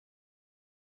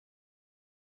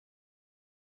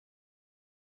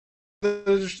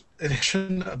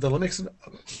edition of the Linux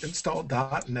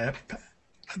Install.net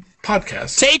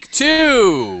podcast. Take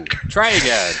two! Try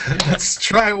again. Let's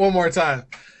try it one more time.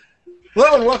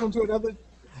 Hello and welcome to another...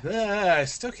 I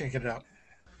still can't get it out.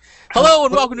 Hello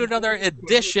and welcome to another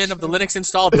edition of the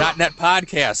LinuxInstall.net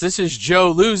podcast. This is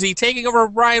Joe Luzzi taking over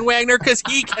Brian Wagner because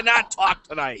he cannot talk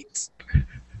tonight.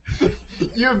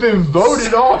 You've been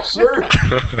voted off, sir.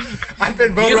 I've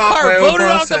been voted You off are my own voted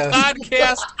off the process.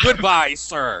 podcast. Goodbye,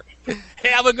 sir.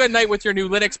 Have a good night with your new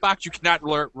Linux box you cannot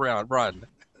run.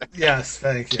 Yes,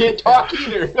 thank you. Can't talk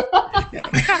either.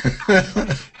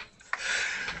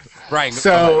 Brian,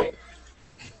 So,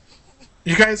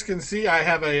 you guys can see I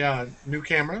have a new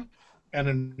camera and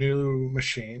a new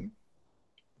machine.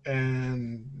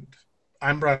 And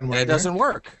I'm Brian Wagner. and it doesn't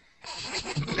work.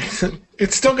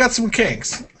 It's still got some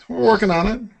kinks. We're working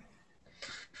on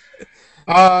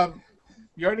it.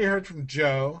 You already heard from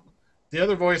Joe. The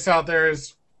other voice out there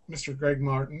is Mr. Greg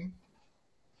Martin.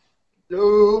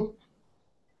 No.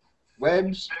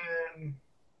 Webs. And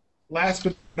last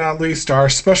but not least, our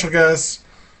special guest,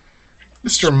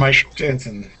 Mr. Mike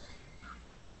Jansen.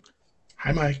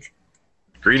 Hi, Mike.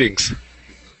 Greetings.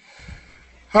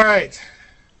 All right.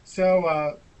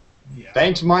 So, yeah.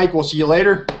 Thanks, Mike. We'll see you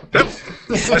later.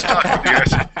 Nice talking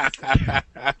with you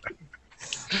guys.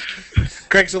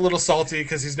 Greg's a little salty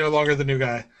because he's no longer the new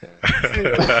guy.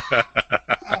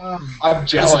 I'm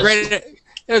jealous.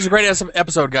 It was a great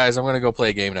episode, guys. I'm going to go play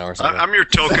a game now or something. I'm your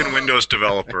token Windows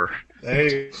developer. There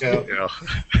you go. You know.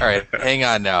 All right, hang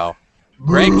on now.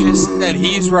 Greg just said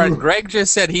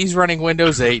he's running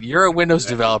Windows 8. You're a Windows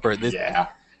developer. This Yeah.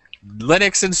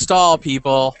 Linux install,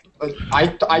 people. I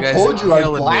guys told are you I'm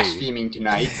killing me. blaspheming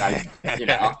tonight.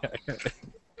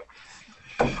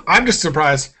 I'm just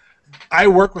surprised. I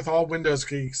work with all Windows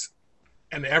geeks,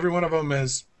 and every one of them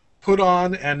has put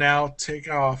on and now take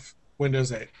off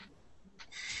Windows 8.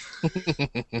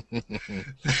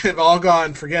 They've all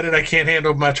gone, forget it, I can't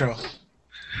handle Metro.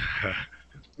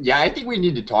 Yeah, I think we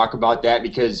need to talk about that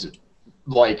because,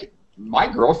 like,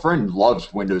 my girlfriend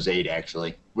loves Windows 8,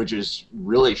 actually, which is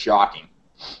really shocking.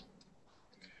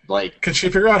 Like, Can she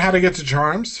figure out how to get to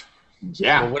Charms?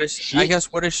 yeah. Well, what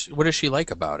does she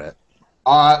like about it?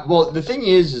 Well, the thing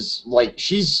is like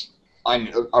she's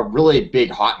a really big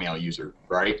Hotmail user,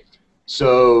 right?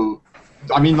 So,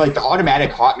 I mean, like the automatic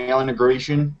Hotmail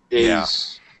integration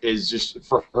is just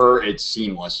for her. It's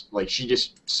seamless. Like she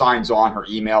just signs on her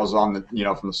emails on the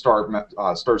from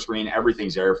the start screen.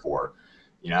 Everything's there for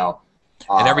her,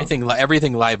 And everything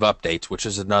live updates, which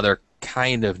is another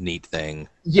kind of neat thing.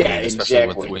 Yeah, I mean, especially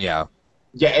exactly.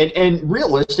 Yeah, and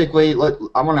realistically,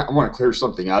 I want to clear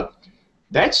something up.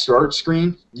 That start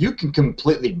screen, you can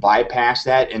completely bypass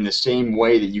that in the same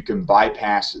way that you can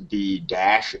bypass the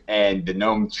dash and the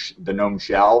GNOME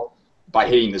shell by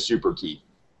hitting the super key.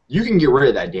 You can get rid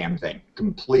of that damn thing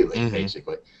completely,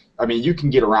 basically. I mean, you can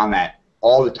get around that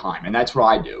all the time, and that's what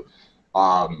I do.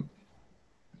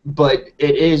 But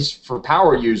it is, for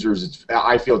power users,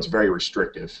 I feel it's very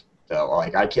restrictive, though.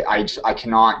 Like, I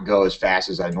cannot go as fast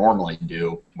as I normally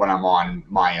do when I'm on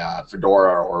my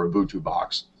Fedora or Ubuntu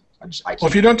box. Well,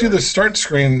 if you don't do the start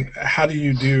screen, what do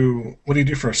you do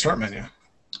for a start menu?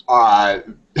 The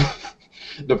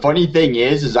funny thing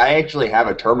is I actually have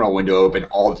a terminal window open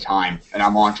all the time, and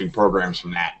I'm launching programs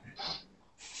from that.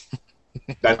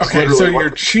 That's Okay, so you're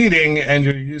cheating, and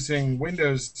you're using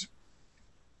Windows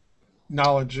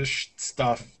knowledge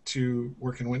stuff to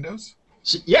work in Windows?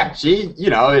 Yeah, see,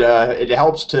 it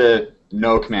helps to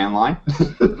know command line.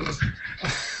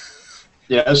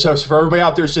 Yeah, so for everybody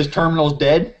out there who says terminal's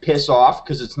dead, piss off,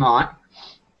 because it's not.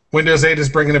 Windows 8 is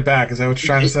bringing it back. Is that what you're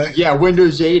trying to say? Yeah,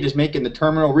 Windows 8 is making the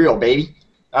terminal real, baby.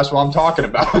 That's what I'm talking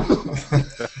about.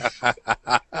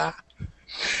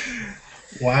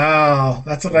 Wow,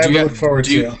 that's what I look forward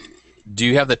to. Do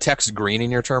you have the text green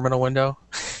in your terminal window?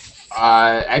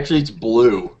 Actually, it's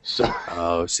blue. So.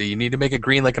 Oh, so you need to make it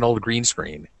green like an old green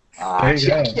screen. There you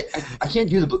go. I can't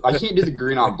do the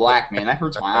green on black, man. That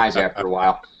hurts my eyes after a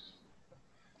while.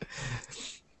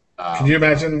 Can you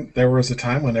imagine there was a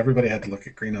time when everybody had to look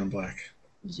at green on black?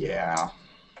 Yeah.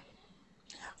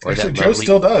 Or Actually, that Joe lovely-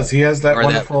 still does. He has that or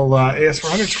that- wonderful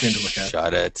AS400 screen to look at.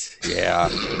 Shut it. Yeah.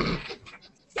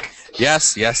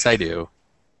 Yes, I do.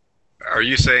 Are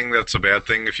you saying that's a bad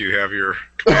thing if you have your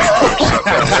command line set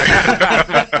that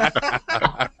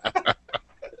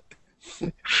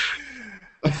way?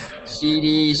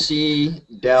 CDC,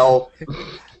 Dell.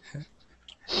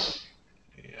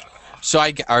 So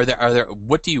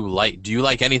what do you like? Do you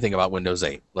like anything about Windows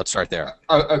 8? Let's start there.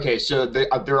 Okay, so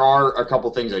there are a couple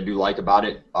things I do like about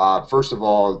it. First of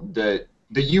all,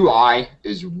 the UI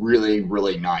is really,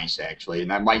 really nice, actually.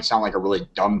 And that might sound like a really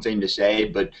dumb thing to say,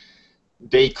 but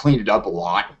they cleaned it up a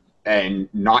lot. And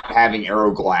not having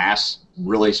Aero Glass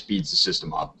really speeds the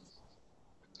system up.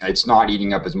 It's not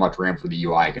eating up as much RAM for the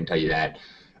UI, I can tell you that.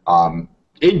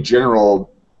 In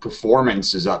general,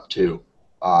 performance is up too.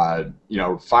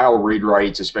 File read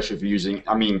writes, especially if you're using,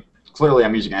 clearly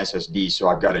I'm using SSD, so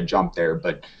I've got to jump there,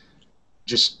 but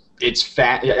just it's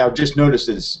fat. I've just noticed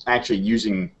it's actually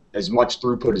using as much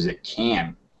throughput as it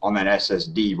can on that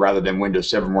SSD rather than Windows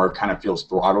 7 where it kind of feels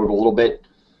throttled a little bit.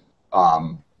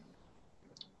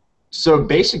 So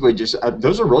basically, just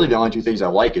those are really the only two things I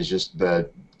like is just the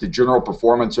general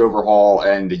performance overhaul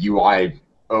and the UI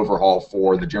overhaul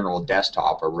for the general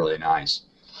desktop are really nice.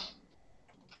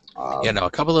 A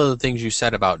couple of the things you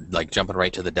said about like jumping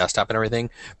right to the desktop and everything.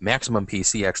 Maximum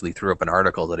PC actually threw up an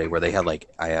article today where they had like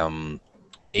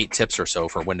 8 tips or so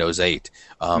for Windows 8,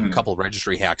 a couple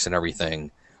registry hacks and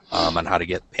everything on how to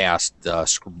get past the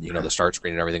start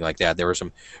screen and everything like that. There were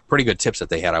some pretty good tips that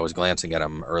they had. I was glancing at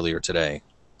them earlier today.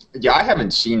 Yeah, I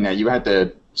haven't seen that. You have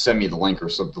to send me the link or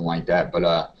something like that.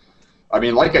 But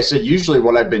like I said, usually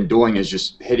what I've been doing is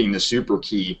just hitting the super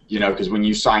key, because when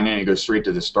you sign in, it goes straight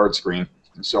to the start screen.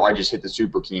 So I just hit the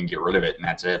super key and get rid of it, and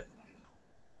that's it.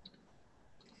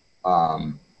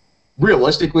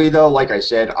 Realistically, though, like I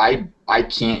said, I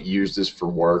can't use this for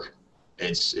work.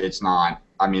 It's not.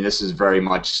 This is very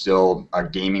much still a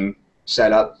gaming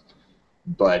setup,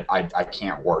 but I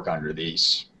can't work under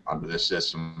this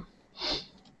system.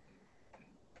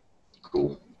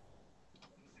 Cool.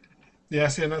 Yeah,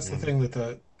 see, and that's the thing that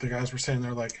the guys were saying.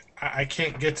 They're like, I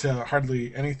can't get to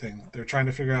hardly anything. They're trying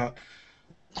to figure out,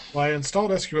 well, I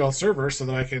installed SQL Server so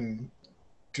that I can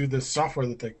do this software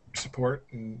that they support.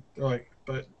 And they're like,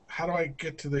 but how do I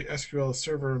get to the SQL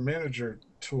Server Manager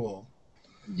tool?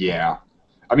 Yeah.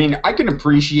 I can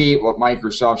appreciate what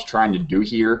Microsoft's trying to do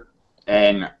here.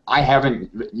 And I haven't,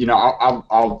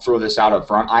 I'll throw this out up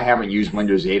front. I haven't used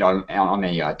Windows 8 on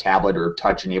a tablet or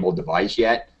touch-enabled device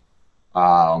yet,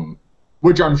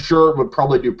 which I'm sure would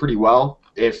probably do pretty well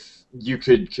if you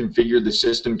could configure the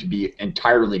system to be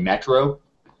entirely Metro.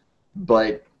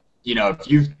 But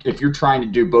if you're trying to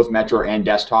do both Metro and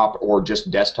desktop or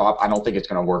just desktop, I don't think it's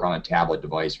going to work on a tablet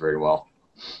device very well.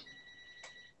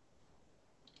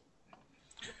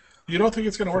 You don't think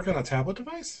it's going to work on a tablet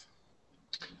device?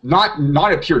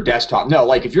 Not a pure desktop. No,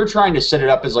 like if you're trying to set it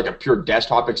up as like a pure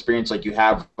desktop experience like you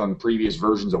have on previous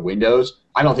versions of Windows,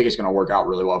 I don't think it's going to work out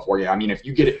really well for you. If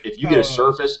you get a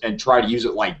Surface and try to use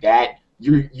it like that,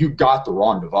 you got the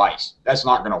wrong device. That's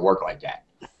not going to work like that.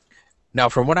 Now,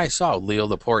 from what I saw Leo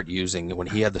Laporte using when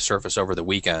he had the Surface over the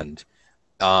weekend,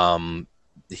 he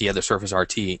had the Surface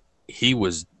RT.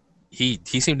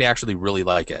 He seemed to actually really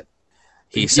like it.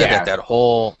 He said that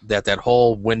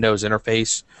whole Windows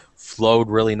interface flowed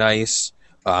really nice.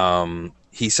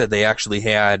 He said they actually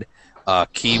had a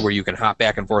key where you can hop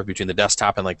back and forth between the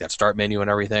desktop and like that start menu and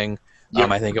everything.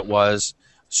 Yep. I think it was.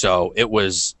 So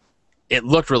it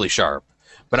looked really sharp,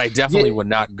 but I definitely would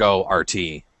not go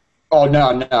RT. Oh no!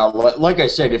 Like I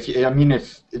said,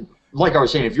 like I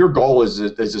was saying, if your goal is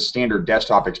a standard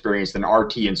desktop experience, then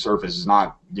RT and Surface is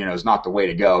not the way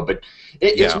to go. But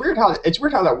it's weird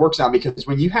how that works now, because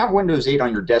when you have Windows 8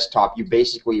 on your desktop, you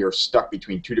basically are stuck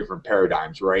between two different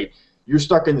paradigms, right? You're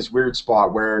stuck in this weird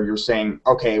spot where you're saying,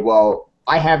 okay, well,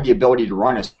 I have the ability to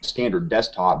run a standard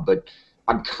desktop, but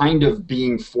I'm kind of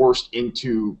being forced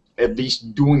into at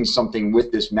least doing something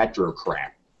with this Metro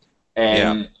crap.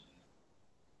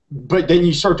 But then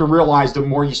you start to realize the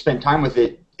more you spend time with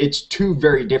it, it's two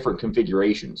very different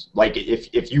configurations. Like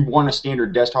if you want a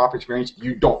standard desktop experience,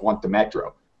 you don't want the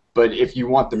Metro. But if you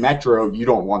want the Metro, you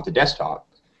don't want the desktop.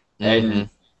 And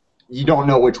you don't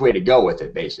know which way to go with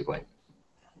it, basically.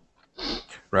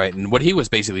 Right. And what he was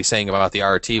basically saying about the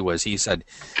RT was, he said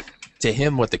to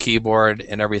him with the keyboard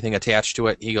and everything attached to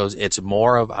it, he goes, it's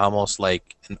more of almost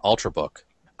like an Ultrabook,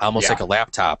 almost like a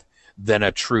laptop, than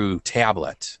a true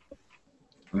tablet.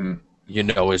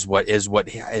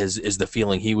 Is the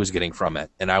feeling he was getting from it.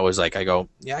 And I was like, I can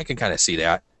kind of see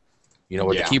that,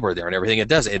 with the keyboard there and everything. It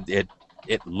does. It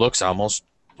looks almost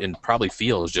and probably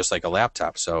feels just like a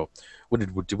laptop. So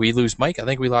did we lose Mike? I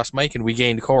think we lost Mike and we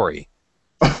gained Corey.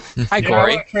 Hi,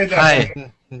 Corey.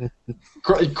 Hi.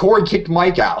 Corey kicked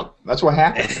Mike out. That's what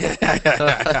happened.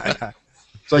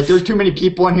 It's like, there's too many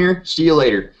people in here. See you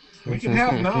later. We can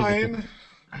have 9.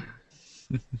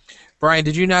 Brian,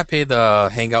 did you not pay the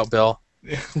Hangout bill?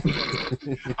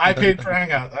 I paid for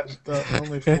Hangout. I'm the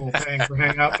only fool paying for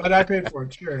Hangout, but I paid for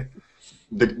it, sure.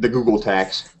 The Google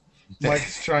tax.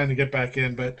 Mike's trying to get back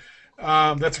in, but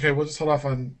that's okay. We'll just hold off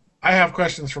on I have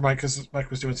questions for Mike because Mike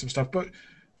was doing some stuff, but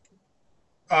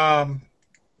um,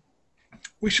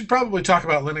 we should probably talk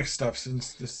about Linux stuff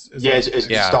since this is Yeah.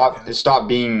 stop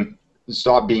being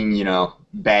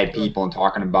bad people and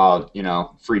talking about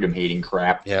freedom hating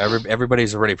crap. Yeah,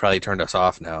 everybody's already probably turned us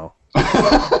off now.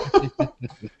 Well,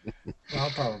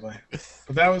 probably.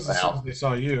 But that was as soon as they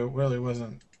saw you. It really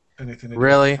wasn't anything to do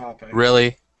Really? with the topic.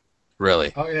 Really?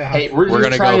 Oh, yeah. Hey, we're gonna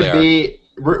just go trying to there. be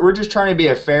we're just trying to be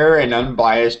a fair and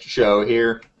unbiased show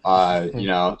here.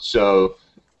 So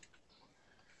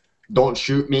don't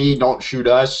shoot me, don't shoot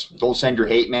us, don't send your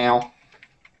hate mail.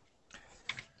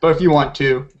 But if you want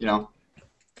to,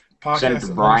 Podcast send it to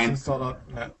and Brian. Linux installed up.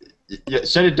 Yeah,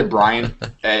 send it to Brian.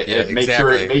 Make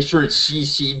sure it's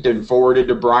CC'd and forwarded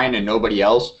to Brian and nobody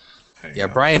else. There you Yeah,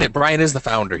 go. Brian is the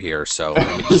founder here, so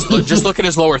I mean, just look at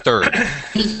his lower third.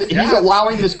 He's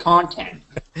allowing this content.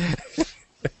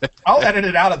 I'll edit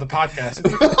it out of the podcast.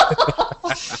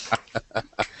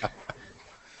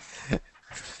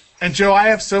 And Joe, I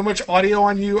have so much audio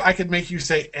on you, I could make you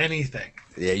say anything.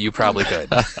 Yeah, you probably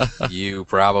could. You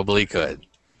probably could.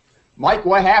 Mike,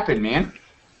 what happened, man?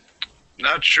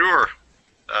 Not sure.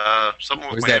 Something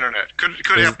with Was my that- internet.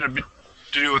 Could happen to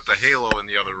do with the Halo in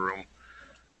the other room.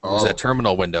 It was that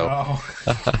terminal window. Oh.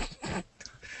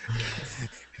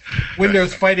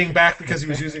 Windows fighting back because he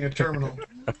was using a terminal.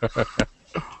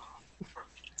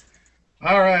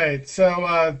 All right,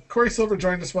 so Corey Silver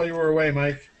joined us while you were away,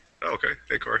 Mike. Okay.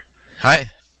 Hey, Corey. Hi.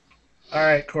 All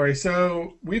right, Corey.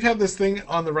 So we've had this thing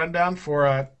on the rundown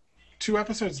for 2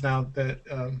 episodes now that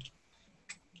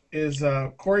is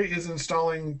Corey is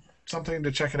installing something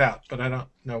to check it out, but I don't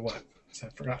know what. So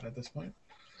I've forgotten at this point.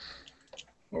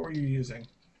 What were you using?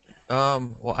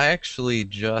 Well, I actually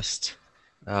just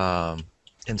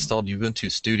installed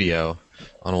Ubuntu Studio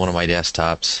on one of my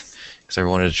desktops because I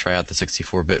wanted to try out the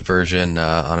 64-bit version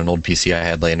on an old PC I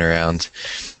had laying around.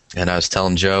 And I was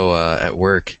telling Joe at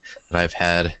work that I've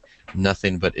had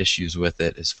nothing but issues with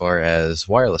it as far as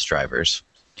wireless drivers.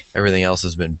 Everything else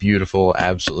has been beautiful,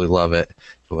 absolutely love it.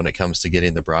 But when it comes to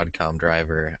getting the Broadcom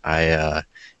driver, I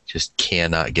just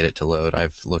cannot get it to load.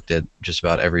 I've looked at just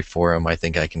about every forum I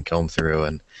think I can comb through,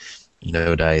 and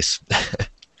no dice.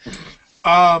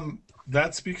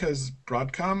 That's because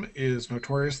Broadcom is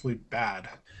notoriously bad.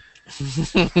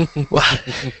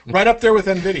 Right up there with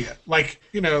NVIDIA. Like,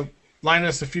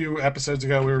 Linus a few episodes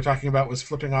ago we were talking about was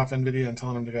flipping off NVIDIA and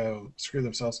telling them to go screw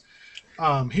themselves.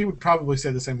 He would probably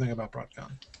say the same thing about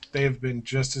Broadcom. They have been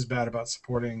just as bad about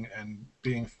supporting and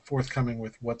being forthcoming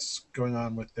with what's going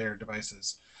on with their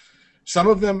devices. Some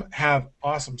of them have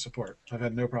awesome support. I've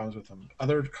had no problems with them.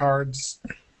 Other cards,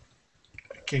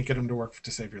 can't get them to work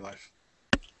to save your life.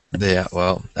 Yeah,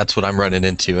 well, that's what I'm running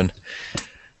into, and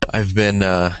I've been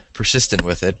persistent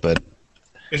with it, but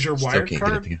Is your Still wired can't get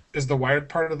it card, together. is the wired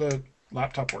part of the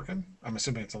laptop working? I'm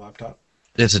assuming it's a laptop.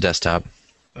 it's a desktop.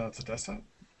 Oh, it's a desktop?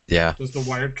 Yeah. Does the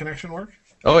wired connection work?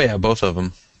 Oh, yeah, both of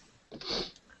them.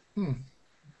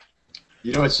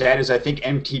 You know what's sad is I think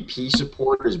MTP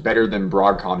support is better than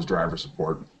Broadcom's driver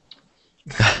support.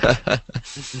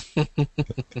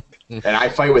 And I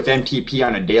fight with MTP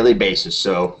on a daily basis,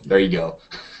 so there you go.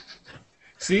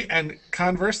 See, and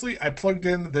conversely, I plugged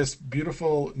in this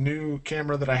beautiful new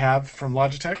camera that I have from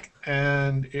Logitech,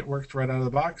 and it worked right out of the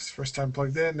box. First time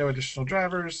plugged in, no additional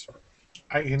drivers.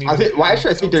 I can even, I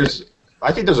think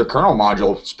there's a kernel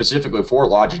module specifically for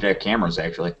Logitech cameras,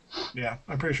 actually. Yeah,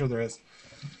 I'm pretty sure there is.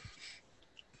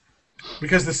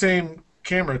 Because the same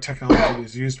camera technology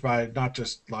is used by not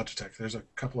just Logitech. There's a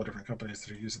couple of different companies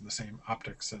that are using the same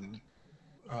optics and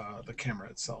the camera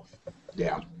itself.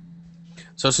 Yeah.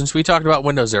 So since we talked about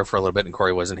Windows there for a little bit and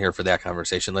Corey wasn't here for that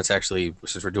conversation, let's actually,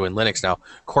 since we're doing Linux now,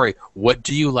 Corey, what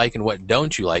do you like and what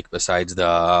don't you like besides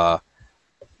the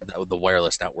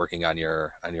wireless not working on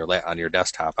your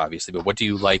desktop, obviously, but what do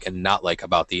you like and not like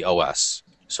about the OS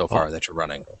so far that you're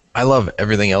running? I love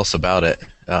everything else about it.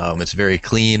 It's very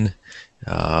clean.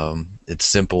 It's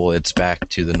simple. It's back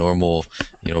to the normal,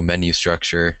 menu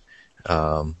structure.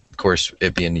 Of course,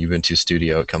 it being Ubuntu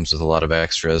Studio, it comes with a lot of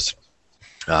extras.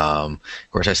 Of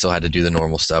course, I still had to do the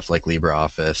normal stuff like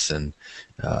LibreOffice and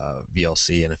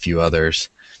VLC and a few others.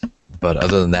 But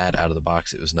other than that, out of the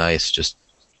box, it was nice. It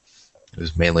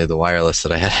was mainly the wireless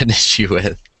that I had an issue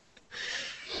with.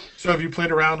 So have you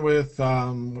played around with,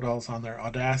 what else on there,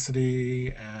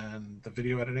 Audacity and the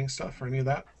video editing stuff or any of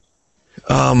that?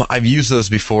 I've used those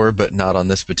before, but not on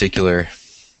this particular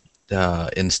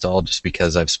install, just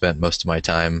because I've spent most of my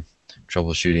time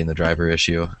troubleshooting the driver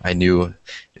issue. I knew,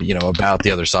 about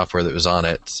the other software that was on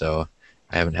it, so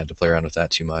I haven't had to play around with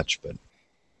that too much. But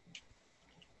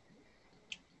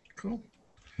Cool.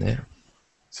 yeah,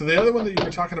 So the other one that you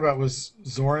were talking about was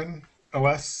Zorin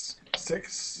OS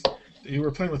 6. You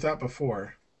were playing with that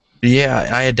before. Yeah,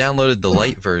 I had downloaded the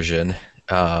light version,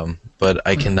 but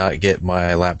I cannot get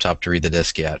my laptop to read the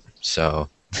disk yet. So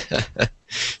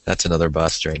that's another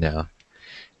bust right now.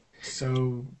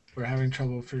 So we're having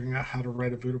trouble figuring out how to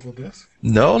write a bootable disk.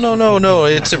 No.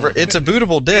 It's a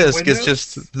bootable disk. It's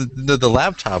just the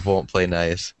laptop won't play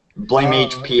nice. Blame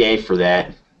HPA for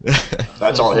that.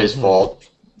 That's all his fault.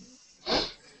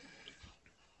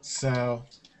 So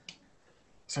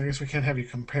I guess we can't have you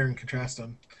compare and contrast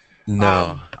them.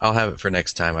 No, I'll have it for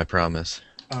next time. I promise.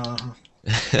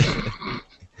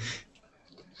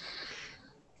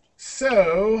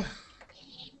 So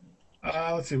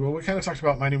let's see. Well, we kind of talked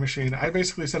about my new machine. I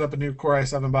basically set up a new Core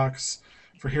i7 box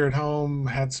for here at home.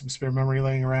 Had some spare memory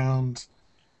laying around,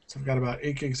 so I've got about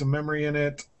 8 gigs of memory in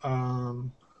it.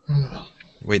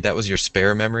 Wait, that was your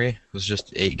spare memory? It was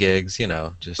just 8 gigs,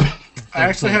 just... I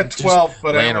actually had 12,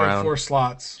 but I laying only had around. 4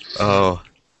 slots. Oh,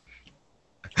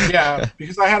 Yeah,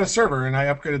 because I had a server, and I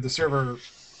upgraded the server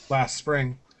last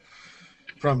spring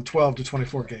from 12 to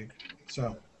 24 gig.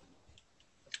 So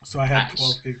I had Nice.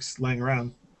 12 gigs laying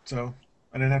around, so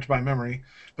I didn't have to buy memory.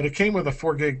 But it came with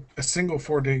a single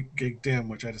 4 gig DIMM,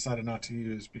 which I decided not to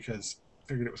use because I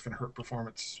figured it was going to hurt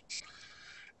performance.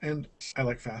 And I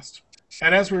like fast.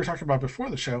 And as we were talking about before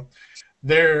the show,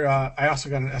 I also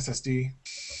got an SSD.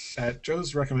 At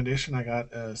Joe's recommendation, I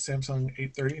got a Samsung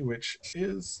 830, which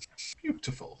is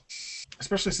beautiful,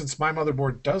 especially since my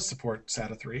motherboard does support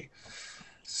SATA 3.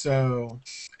 So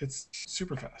it's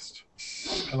super fast.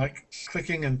 I like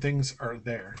clicking and things are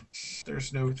there.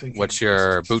 There's no thinking. What's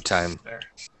your It's boot time? There.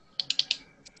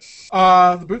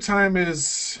 The boot time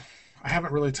is, I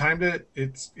haven't really timed it.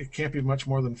 It can't be much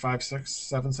more than 5, 6,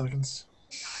 7 seconds.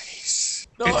 Nice.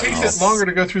 It takes it longer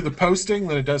to go through the posting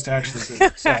than it does to actually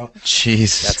boot. So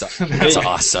jeez. That's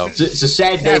awesome. It's a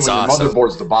sad day That's when awesome. your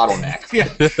motherboard's the bottleneck.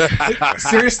 yeah,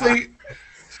 seriously,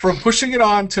 from pushing it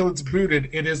on till it's booted,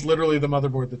 it is literally the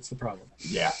motherboard that's the problem.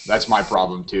 Yeah, that's my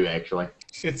problem too, actually.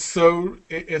 It's just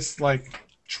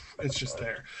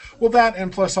there. Well, that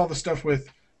and plus all the stuff with,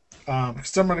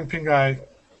 because I'm running Pinguy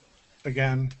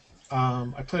again.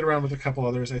 I played around with a couple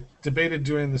others. I debated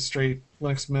doing the straight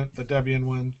Linux Mint, the Debian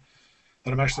one,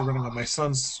 that I'm actually running on my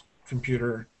son's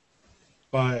computer,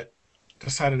 but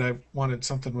decided I wanted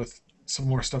something with some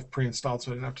more stuff pre-installed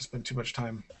so I didn't have to spend too much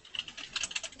time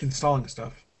installing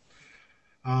stuff.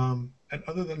 And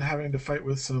other than having to fight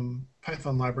with some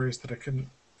Python libraries that I couldn't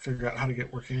figure out how to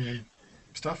get working and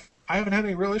stuff, I haven't had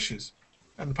any real issues.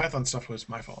 And the Python stuff was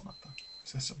my fault, not the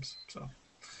systems. So,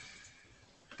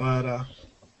 but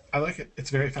I like it.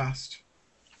 It's very fast.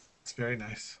 It's very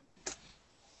nice.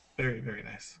 Very, very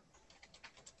nice.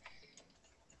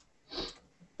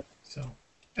 So,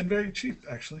 and very cheap,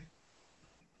 actually.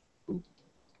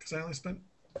 Because I only spent,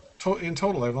 in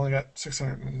total, I've only got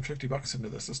 $650 into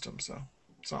the system, so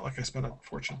it's not like I spent a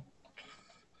fortune.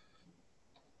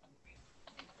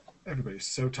 Everybody's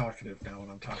so talkative now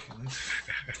when I'm talking.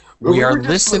 We are We're just-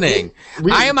 listening.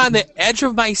 we- I am on the edge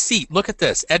of my seat. Look at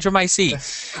this. Edge of my seat.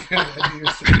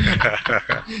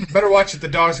 Better watch it. The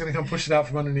dog's going to come push it out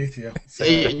from underneath you. So.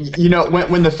 You know,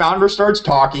 when the founder starts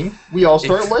talking, we all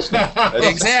start listening.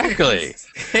 Exactly.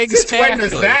 Since when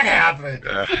does Exactly.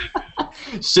 that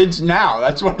happen? Since now,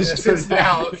 that's what it's Since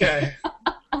now, okay.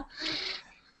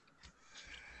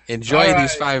 Enjoy All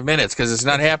these right. 5 minutes because it's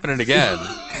not happening again.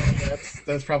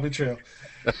 That's probably true.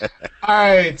 All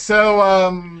right,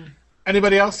 so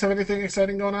anybody else have anything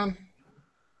exciting going on?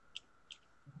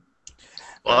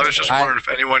 Well, I was just wondering if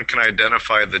anyone can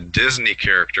identify the Disney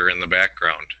character in the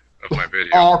background of my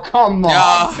video. Oh, come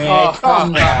on, man.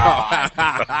 Come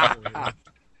on.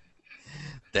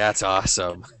 That's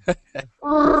awesome.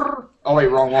 Oh, wait,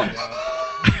 wrong one.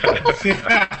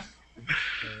 Yeah.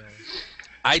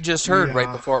 I just heard Yeah.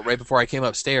 right before I came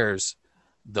upstairs,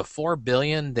 the $4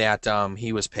 billion that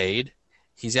he was paid,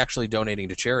 he's actually donating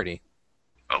to charity.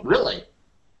 Really?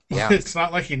 Yeah. It's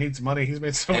not like he needs money. He's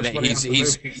made so much And money he's off the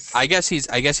movies. I guess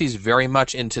he's very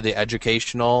much into the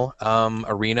educational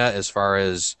arena as far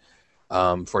as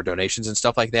for donations and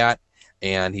stuff like that,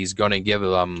 and he's going to give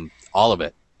all of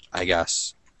it, I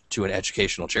guess, to an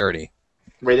educational charity.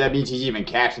 Wait, that means he's even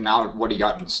cashing out what he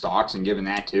got in stocks and giving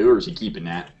that too, or is he keeping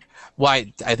that? Well,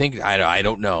 I think I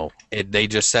don't know. They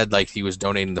just said like he was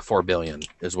donating the $4 billion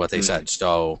is what they said.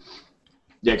 So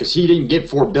Yeah, because he didn't get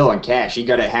 $4 billion in cash. He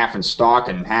got it half in stock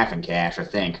and half in cash, I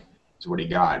think, is what he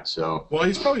got. So Well,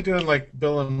 he's probably doing like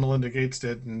Bill and Melinda Gates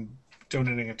did and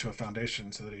donating it to a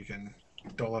foundation so that he can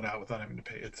dole it out without having to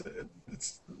pay. It's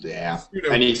Yeah.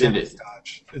 pseudo And he's in tax it.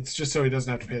 dodge. It's just so he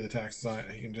doesn't have to pay the taxes on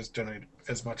it. He can just donate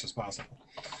as much as possible.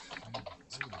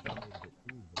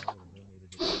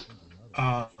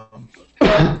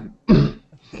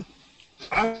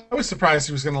 I was surprised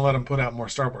he was going to let him put out more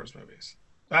Star Wars movies.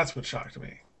 That's what shocked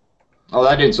me. Oh,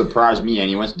 that didn't surprise me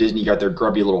any. Once Disney got their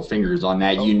grubby little fingers on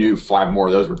that, you knew 5 more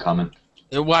of those were coming.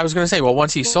 Well, I was going to say, well,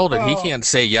 once he sold it, he can't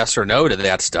say yes or no to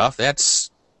that stuff. He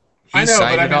I know,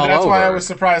 signed but I it mean, all that's why I over. was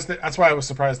surprised. That's why I was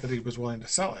surprised that he was willing to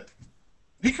sell it.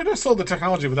 He could have sold the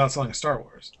technology without selling Star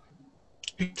Wars.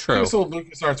 He could True. have sold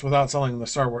LucasArts without selling the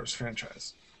Star Wars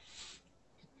franchise.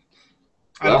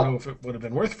 I Well- don't know if it would have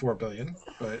been worth $4 billion,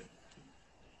 but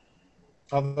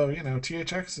although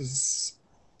THX has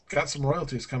got some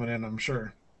royalties coming in, I'm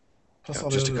sure. Plus Yeah, all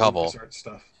just the a other couple. LucasArts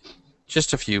stuff.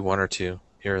 Just a few, 1 or 2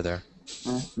 here or there.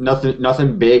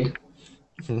 Nothing big.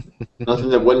 Nothing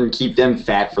that wouldn't keep them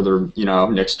fat for their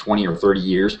next 20 or 30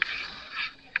 years.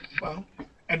 Well,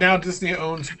 and now Disney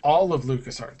owns all of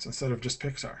LucasArts instead of just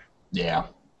Pixar. Yeah.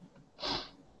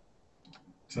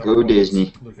 So Go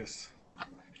Disney. Lucas.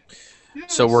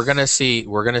 So Yes. we're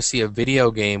gonna see a video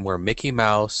game where Mickey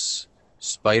Mouse,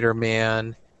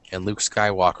 Spider-Man, and Luke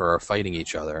Skywalker are fighting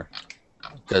each other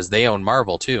because they own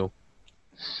Marvel too.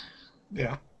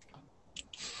 Yeah.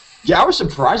 Yeah, I was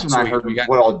surprised when So I we heard got-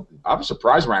 what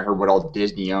all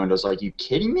Disney owned. I was like, "You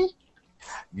kidding me?"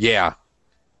 Yeah,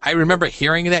 I remember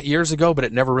hearing that years ago, but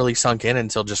it never really sunk in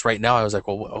until just right now. I was like,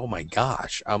 well, oh my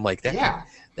gosh! I'm like, that, Yeah,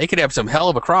 they could have some hell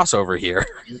of a crossover here.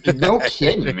 no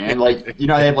kidding, man. Like they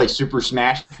have like Super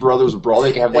Smash Brothers Brawl.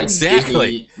 They can have like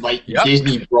Exactly. Disney,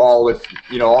 Disney Brawl with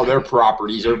all their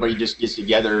properties. Everybody just gets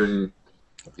together and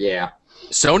yeah.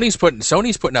 Sony's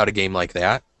putting out a game like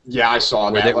that. Yeah, I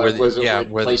saw Where that. they- Was it yeah, like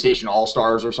where- PlayStation All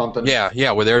Stars or something? Yeah,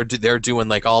 where they're doing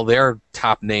like all their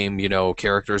top name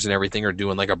characters and everything are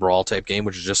doing like a brawl type game,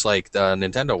 which is just like the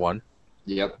Nintendo one.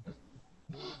 Yep.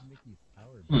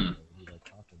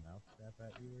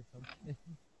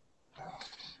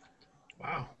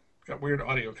 Wow. Got weird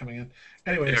audio coming in.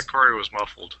 Anyways, Yeah, Corey was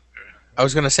muffled. I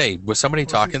was gonna say, was somebody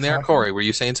Was he talking there, talking? Corey? Were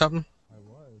you saying something?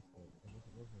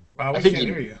 wow, we I think can't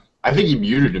he- hear you. I think he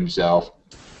muted himself.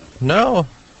 No.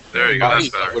 There you go. That's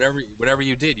better. Whatever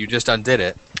you did, you just undid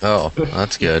it. Oh,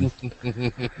 that's good.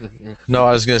 No,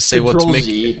 I was gonna say what's Control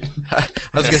Mickey. Z. I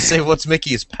was gonna say what's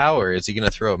Mickey's power? Is he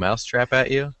gonna throw a mousetrap at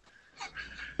you?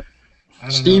 I don't know.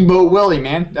 Steamboat Willie,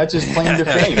 man. That's his claim to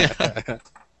fame.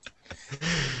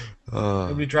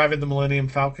 He'll be driving the Millennium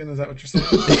Falcon. Is that what you're saying?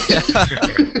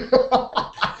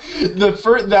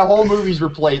 The whole movie's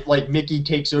replayed like Mickey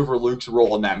takes over Luke's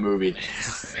role in that movie.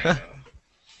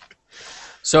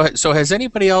 So has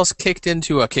anybody else kicked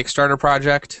into a Kickstarter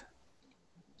project?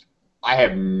 I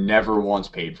have never once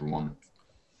paid for one.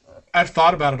 I've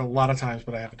thought about it a lot of times,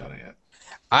 but I haven't done it yet.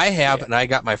 I have, and I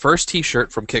got my first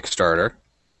T-shirt from Kickstarter.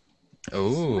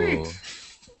 Oh. Sweet.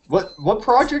 What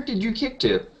project did you kick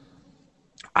to?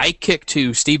 I kicked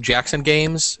to Steve Jackson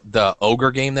Games, the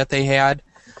Ogre game that they had.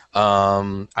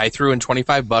 I threw in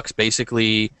 $25.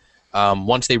 Basically,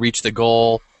 once they reached the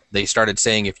goal, they started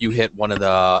saying if you hit one of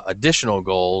the additional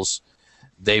goals,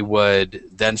 they would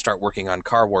then start working on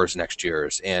Car Wars next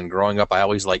year's. And growing up, I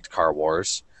always liked Car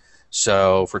Wars.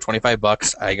 So for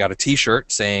 $25, I got a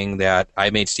T-shirt saying that I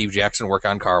made Steve Jackson work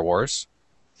on Car Wars.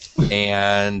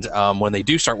 And when they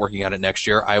do start working on it next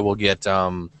year, I will get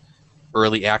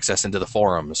early access into the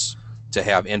forums to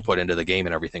have input into the game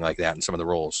and everything like that and some of the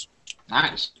rules.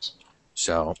 Nice.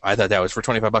 So I thought that was for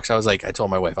 $25. I told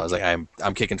my wife, I was like, I'm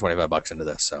kicking $25 into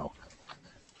this. So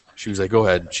she was like, go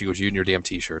ahead. She goes, you and your damn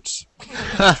T-shirts.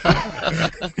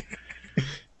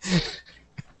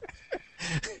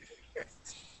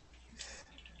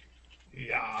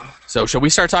 Yeah. So shall we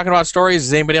start talking about stories?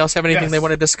 Does anybody else have anything Yes. they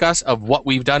want to discuss of what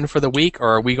we've done for the week, or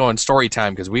are we going story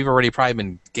time? Because we've already probably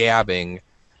been gabbing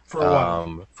For a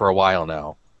while. for a while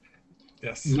now.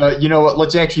 Yes. You know what?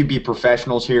 Let's actually be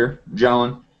professionals here,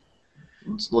 gentlemen.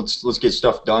 Let's get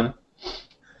stuff done.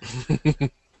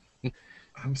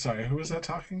 I'm sorry. Who was that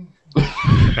talking?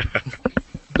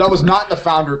 That was not the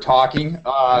founder talking.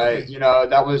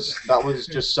 That was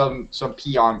just some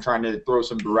peon trying to throw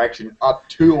some direction up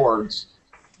towards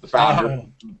the founder. Oh.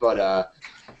 But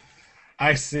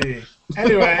I see.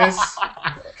 Anyways,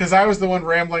 because I was the one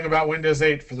rambling about Windows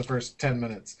 8 for the first 10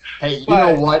 minutes. hey, you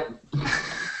But- know what?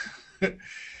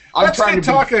 Let's get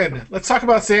talking. Let's talk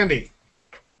about Sandy.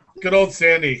 Good old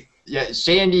Sandy. Yeah,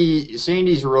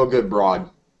 Sandy's a real good broad.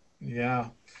 Yeah.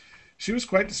 She was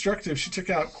quite destructive. She took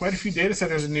out quite a few data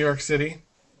centers in New York City.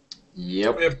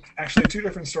 Yep. We have actually two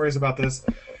different stories about this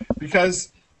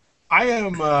because I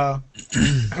am.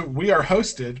 We are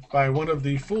hosted by one of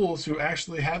the fools who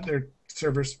actually had their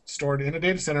servers stored in a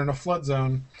data center in a flood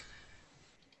zone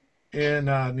in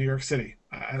New York City.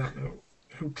 I don't know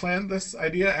who planned this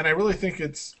idea, and I really think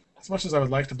it's, as much as I would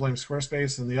like to blame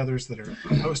Squarespace and the others that are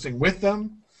hosting with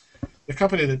them, the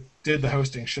company that did the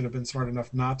hosting should have been smart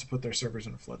enough not to put their servers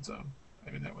in a flood zone.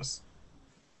 I mean,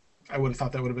 I would have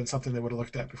thought that would have been something they would have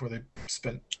looked at before they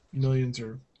spent millions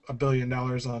or $1 billion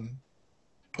on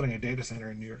putting a data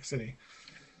center in New York City.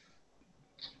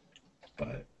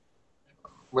 But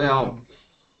Well,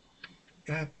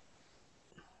 go ahead.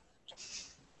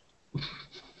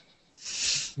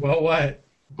 Well, what?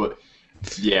 but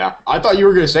yeah, I thought you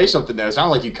were going to say something there. It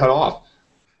sounded like you cut off.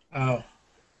 Oh.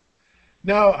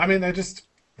 No, I mean,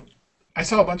 I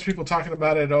saw a bunch of people talking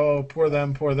about it. Oh, poor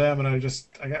them, and I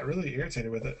got really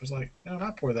irritated with it. I was like, no,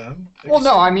 not poor them. Well,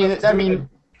 no, I mean,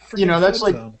 you know, that's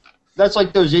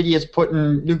like those idiots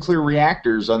putting nuclear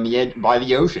reactors on the edge by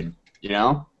the ocean. You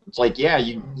know, it's like, yeah,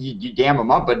 you dam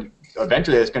them up, but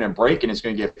eventually it's going to break and it's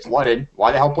going to get flooded.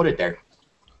 Why the hell put it there?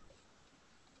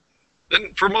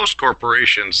 Then for most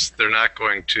corporations, they're not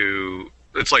going to.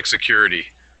 It's like security.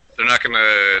 They're not going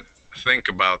to think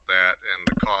about that and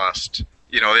the cost.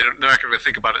 You know, they're not going to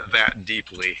think about it that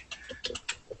deeply.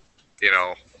 You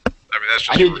know, I mean, that's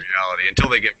just reality until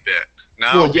they get bit.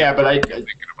 Now, well, yeah, but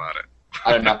thinking about it.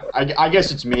 I don't know. I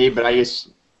guess it's me, but I guess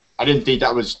I didn't think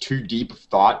that was too deep of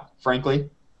thought, frankly.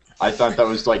 I thought that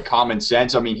was like common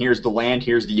sense. I mean, here's the land,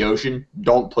 here's the ocean.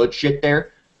 Don't put shit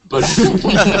there. But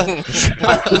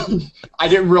I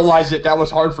didn't realize that was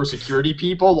hard for security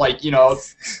people. Like, you know,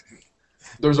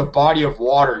 there's a body of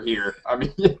water here. I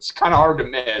mean, it's kind of hard to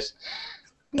miss.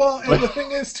 Well, and the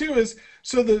thing is, too, is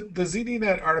so the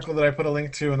ZDNet article that I put a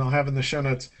link to, and I'll have in the show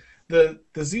notes, the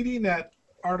ZDNet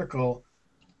article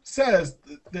says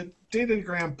that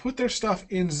Datagram put their stuff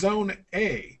in Zone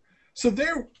A. So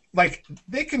they're like,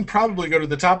 they can probably go to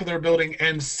the top of their building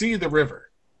and see the river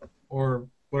or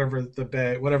whatever the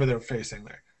bay, whatever they're facing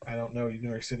there. I don't know New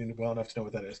York City well enough to know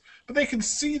what that is. But they can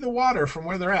see the water from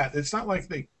where they're at. It's not like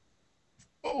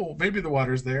maybe the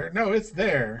water's there. No, it's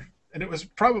there. And it was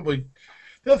probably,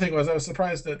 the other thing was I was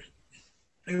surprised that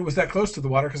it was that close to the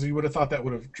water because you would have thought that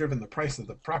would have driven the price of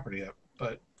the property up.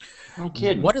 But no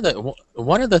kidding. One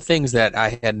of the things that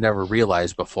I had never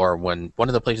realized before, when one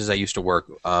of the places I used to work,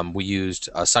 we used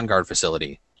a SunGuard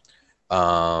facility,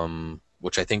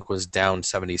 which I think was down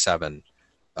 77,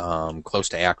 close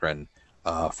to Akron,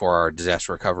 for our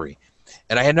disaster recovery.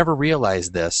 And I had never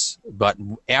realized this, but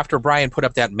after Brian put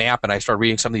up that map and I started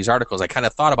reading some of these articles, I kind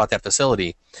of thought about that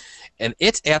facility, and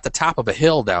it's at the top of a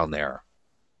hill down there.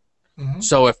 Mm-hmm.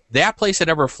 So if that place had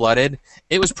ever flooded,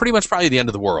 it was pretty much probably the end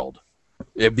of the world.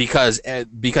 Because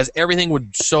everything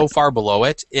would so far below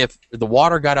it. If the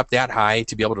water got up that high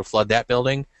to be able to flood that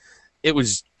building,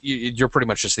 you're pretty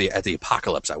much just at the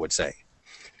apocalypse, I would say.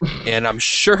 And I'm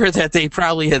sure that they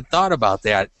probably had thought about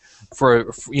that for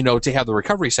to have the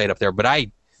recovery site up there. But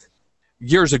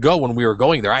years ago when we were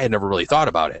going there, I had never really thought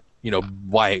about it. You know,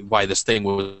 why this thing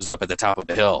was up at the top of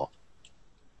the hill.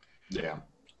 Yeah.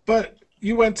 But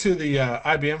you went to the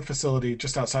IBM facility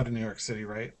just outside of New York City,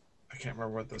 right? I can't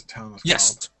remember what this town was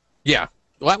called. Yeah.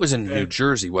 Well, that was in New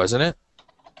Jersey, wasn't it?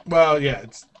 Well, yeah,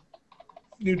 it's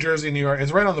New Jersey, New York.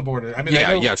 It's right on the border. I mean,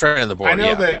 it's right on the border. I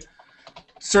know that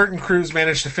certain crews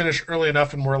managed to finish early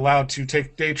enough and were allowed to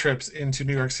take day trips into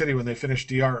New York City when they finished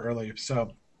DR early,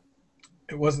 so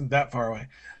it wasn't that far away.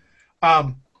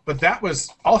 But that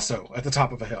was also at the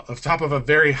top of a hill, at the top of a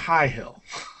very high hill.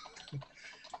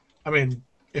 I mean,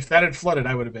 if that had flooded,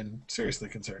 I would have been seriously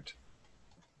concerned.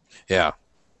 Yeah.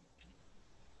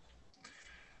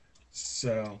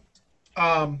 So,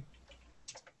 I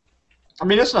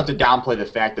mean, that's not to downplay the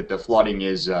fact that the flooding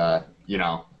is,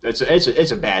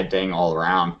 it's a bad thing all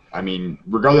around. I mean,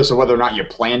 regardless of whether or not you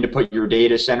plan to put your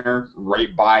data center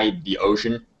right by the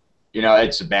ocean,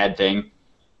 it's a bad thing.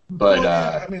 But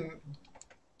I mean,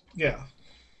 yeah,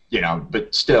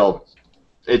 but still,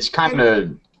 it's kind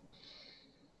of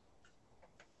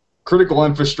critical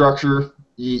infrastructure.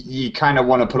 You kind of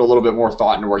want to put a little bit more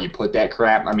thought into where you put that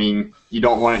crap. I mean, you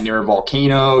don't want it near a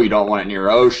volcano. You don't want it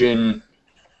near ocean.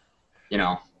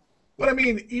 But I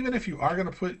mean, even if you are going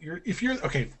to put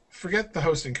forget the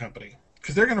hosting company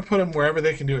because they're going to put them wherever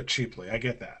they can do it cheaply. I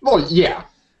get that. Well, yeah.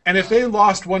 And if they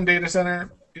lost one data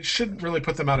center, it shouldn't really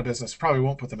put them out of business. Probably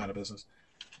won't put them out of business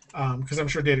because I'm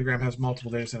sure Datagram has multiple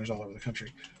data centers all over the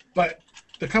country. But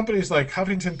the companies like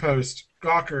Huffington Post,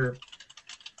 Gawker,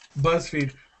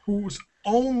 BuzzFeed, whose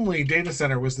only data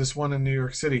center was this one in New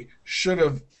York City, should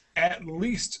have at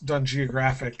least done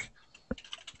geographic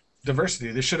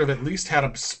diversity. They should have at least had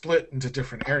them split into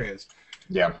different areas.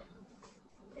 Yeah.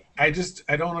 I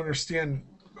don't understand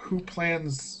who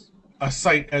plans a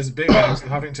site as big as the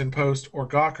Huffington Post or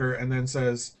Gawker and then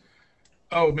says,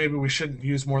 oh, maybe we shouldn't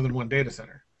use more than one data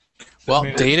center. Well, I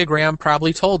mean, Datagram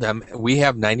probably told them we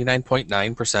have 99.9%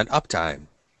 uptime.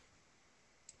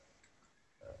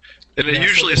 And it Yeah,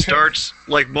 usually so starts,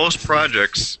 like most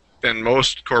projects and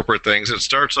most corporate things, it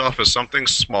starts off as something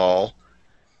small,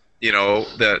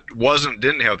 that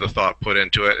didn't have the thought put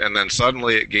into it, and then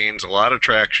suddenly it gains a lot of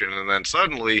traction, and then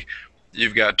suddenly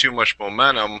you've got too much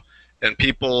momentum, and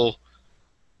people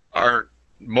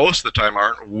most of the time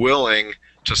aren't willing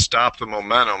to stop the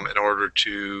momentum in order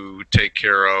to take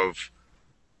care of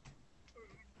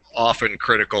often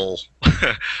critical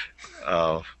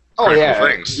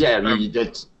things. Yeah. I mean,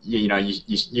 that's you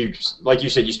like you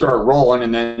said, you start rolling,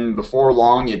 and then before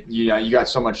long, you got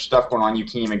so much stuff going on, you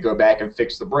can't even go back and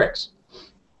fix the bricks.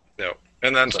 No,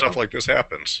 and then stuff like this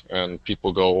happens, and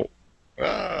people go.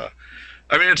 I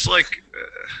mean, it's like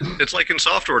in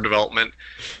software development.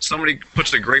 Somebody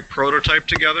puts a great prototype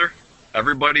together.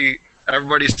 Everybody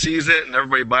sees it, and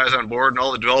everybody buys on board, and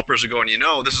all the developers are going,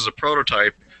 this is a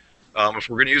prototype. If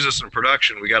we're going to use this in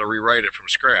production, we got to rewrite it from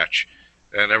scratch.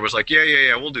 And everyone's like,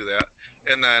 yeah, we'll do that.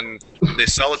 And then they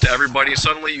sell it to everybody.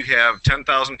 Suddenly you have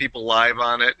 10,000 people live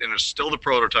on it, and it's still the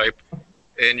prototype.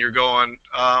 And you're going,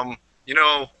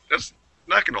 that's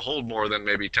not going to hold more than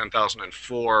maybe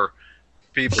 10,004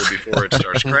 people before it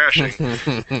starts crashing.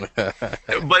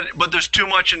 But there's too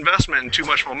much investment and too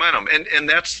much momentum, and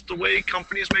that's the way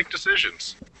companies make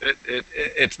decisions.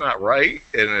 It's not right,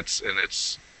 and it's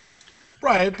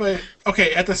right, but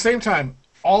okay. At the same time,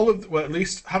 at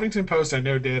least Huffington Post I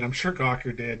know did. I'm sure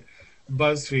Gawker did.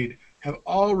 BuzzFeed have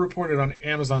all reported on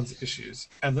Amazon's issues,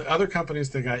 and the other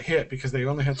companies that got hit because they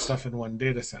only had stuff in one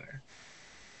data center.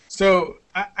 So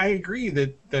I agree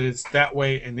that it's that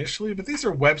way initially, but these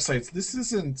are websites. It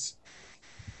isn't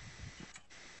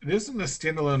a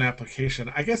standalone application.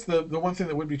 I guess the one thing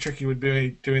that would be tricky would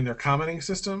be doing their commenting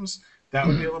systems. That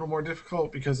would be a little more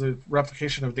difficult because of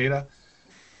replication of data.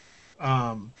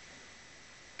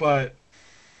 But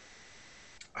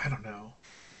I don't know.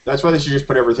 That's why they should just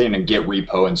put everything in a Git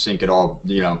repo and sync it all.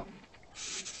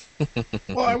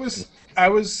 Well, I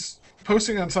was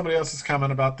posting on somebody else's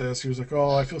comment about this. He was like,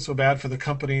 "Oh, I feel so bad for the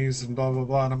companies and blah blah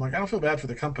blah." And I'm like, "I don't feel bad for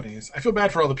the companies. I feel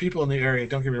bad for all the people in the area."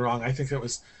 Don't get me wrong. I think that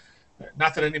was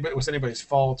not that it was anybody's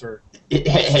fault or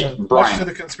Hey, much Brian. to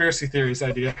the conspiracy theories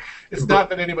idea. It's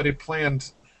not that anybody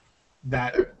planned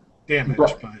that damage,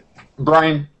 but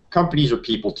Brian, companies are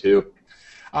people too.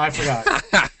 I forgot.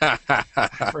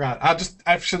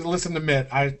 I should have listened to Mitt.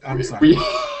 I'm sorry.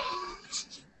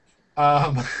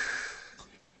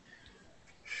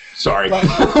 Sorry. But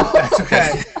that's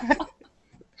okay.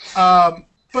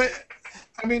 But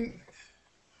I mean,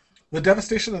 the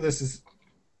devastation of this is,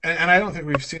 and I don't think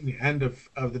we've seen the end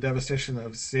of the devastation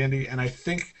of Sandy. And I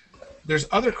think there's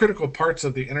other critical parts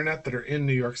of the internet that are in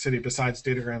New York City besides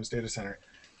Datagram's data center.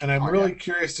 And I'm really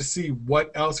curious to see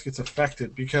what else gets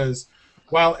affected, because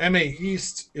while MA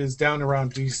East is down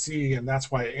around DC, and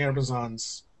that's why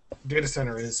Amazon's data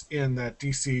center is in that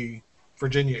DC,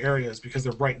 Virginia areas, because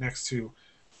they're right next to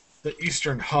the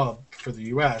eastern hub for the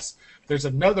U.S., there's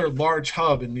another large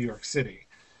hub in New York City.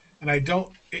 And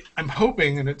I'm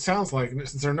hoping, and it sounds like,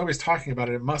 since nobody's talking about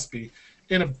it, it must be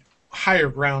in a higher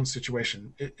ground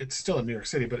situation. It's still in New York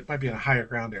City, but it might be in a higher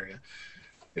ground area.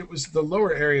 It was the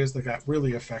lower areas that got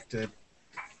really affected.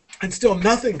 And still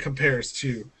nothing compares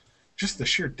to just the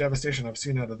sheer devastation I've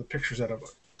seen out of the pictures out of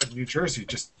New Jersey.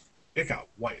 Just, it got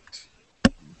wiped.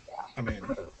 I mean,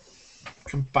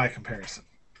 by comparison.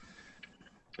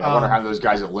 I wonder how those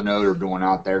guys at Linode are doing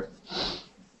out there.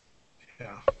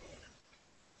 Yeah.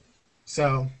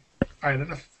 So, all right,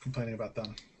 enough complaining about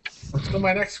them. So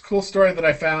my next cool story that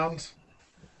I found.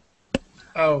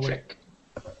 Oh wait.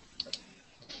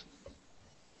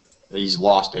 He's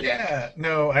lost it. Yeah.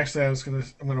 No, actually, I'm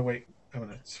gonna wait. I'm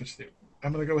gonna switch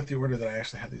I'm gonna go with the order that I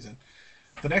actually have these in.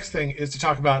 The next thing is to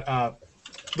talk about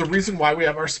the reason why we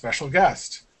have our special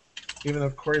guest. Even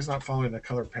though Corey's not following the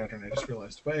color pattern, I just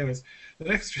realized. But anyways, the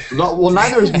next. Well,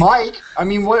 neither is Mike. I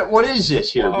mean, what is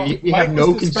this here? Well, we have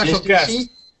no consistency.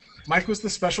 Guest. Mike was the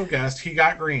special guest. He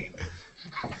got green.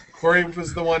 Corey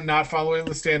was the one not following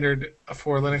the standard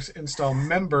for Linux install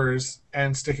members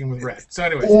and sticking with red. So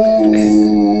anyways.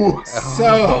 Ooh.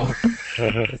 So.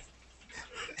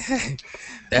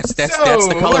 That's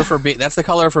the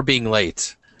color for being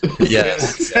late.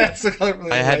 Yes. That's the color for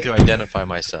being I had late. to identify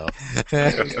myself.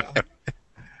 There we go.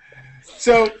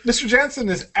 So Mr. Jansen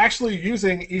is actually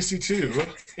using EC2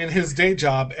 in his day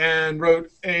job and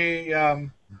wrote a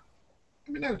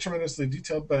maybe not tremendously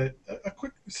detailed, but a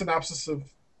quick synopsis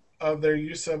of their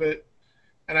use of it.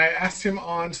 And I asked him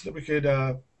on so that we could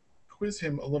quiz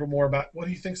him a little more about what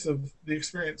he thinks of the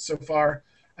experience so far.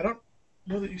 I don't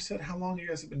know that you said how long you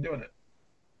guys have been doing it.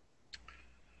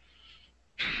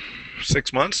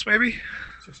 6 months, maybe.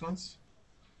 6 months.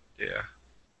 Yeah,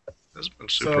 it's been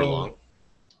super long.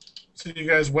 So you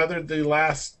guys weathered the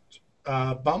last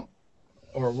bump,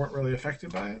 or weren't really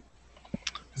affected by it?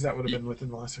 Because that would have been within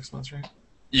the last 6 months, right?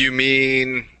 You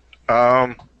mean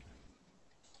the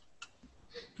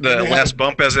last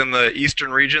bump, as in the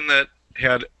eastern region that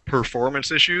had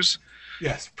performance issues?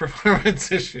 Yes,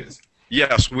 performance issues.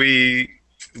 Yes, we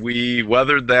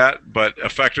weathered that, but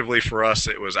effectively for us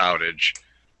it was outage.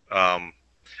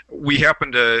 We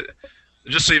happened to,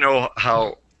 just so you know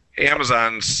how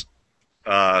Amazon's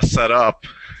set up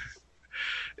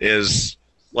is,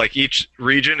 like, each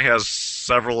region has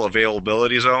several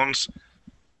availability zones,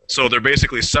 so they're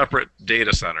basically separate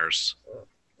data centers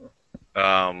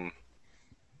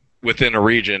within a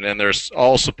region, and there's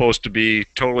all supposed to be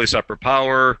totally separate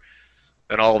power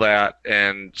and all that.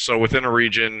 And so within a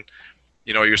region,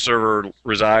 you know, your server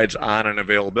resides on an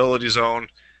availability zone,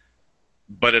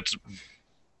 but it's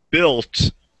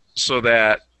built so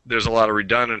that there's a lot of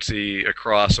redundancy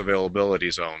across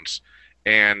availability zones.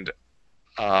 And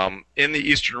in the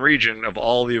eastern region, of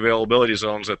all the availability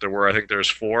zones that there were, I think there's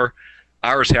 4,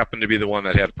 ours happened to be the one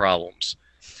that had problems.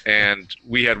 And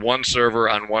we had one server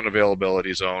on one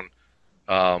availability zone,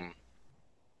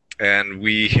 and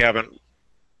we've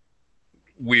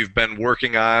been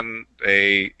working on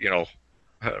a, you know,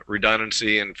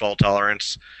 redundancy and fault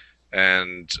tolerance,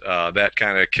 and that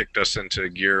kind of kicked us into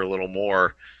gear a little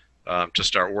more to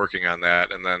start working on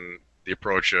that. And then the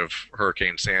approach of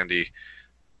Hurricane Sandy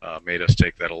made us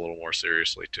take that a little more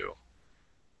seriously too.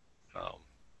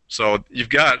 So you've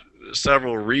got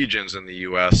several regions in the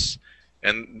U.S.,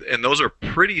 and those are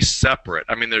pretty separate.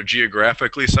 I mean, they're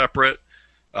geographically separate,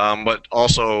 but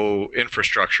also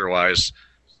infrastructure-wise,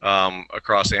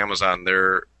 across Amazon,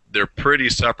 they're pretty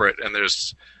separate. And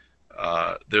there's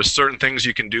certain things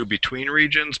you can do between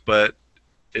regions, but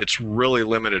it's really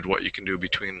limited what you can do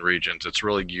between regions. It's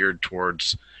really geared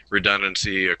towards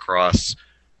redundancy across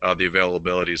the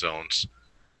availability zones.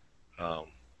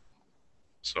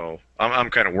 So I'm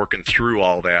kind of working through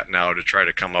all that now to try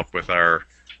to come up with our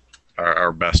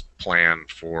best plan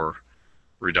for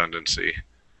redundancy.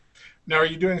 Now, are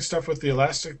you doing stuff with the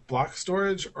elastic block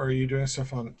storage, or are you doing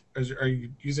stuff on? Are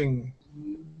you using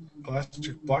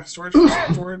elastic block storage for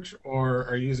storage, or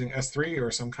are you using S3 or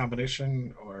some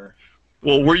combination? Or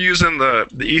well, we're using the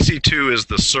EC2 is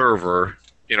the server.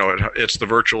 You know, it's the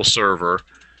virtual server.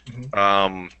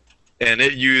 Mm-hmm. And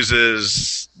it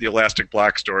uses the elastic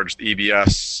block storage, the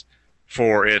EBS,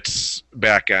 for its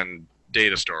back-end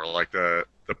data store. Like the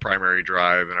primary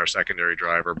drive and our secondary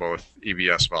drive are both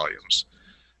EBS volumes.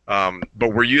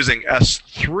 But we're using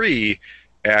S3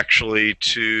 actually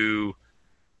to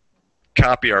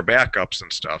copy our backups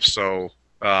and stuff. So,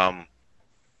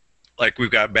 like, we've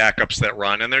got backups that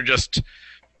run, and they're just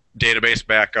database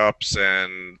backups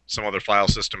and some other file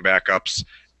system backups.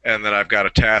 And then I've got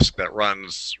a task that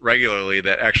runs regularly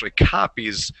that actually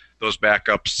copies those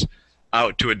backups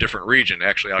out to a different region,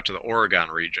 actually out to the Oregon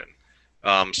region.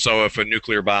 So if a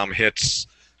nuclear bomb hits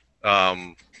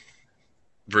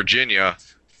Virginia,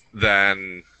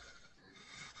 then,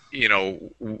 you know,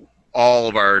 all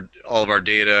of our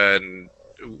data, and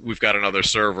we've got another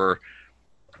server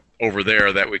over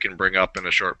there that we can bring up in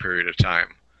a short period of time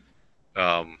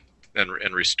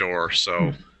and restore.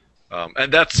 So.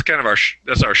 And that's kind of our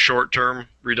short-term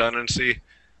redundancy,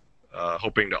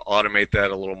 hoping to automate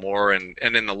that a little more, and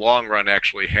in the long run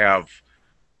actually have,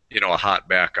 you know, a hot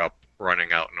backup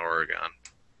running out in Oregon.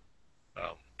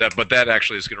 But that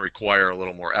actually is going to require a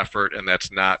little more effort, and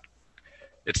it's not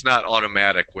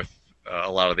automatic with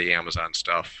a lot of the Amazon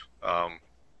stuff.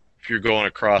 If you're going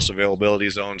across availability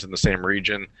zones in the same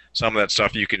region, some of that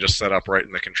stuff you can just set up right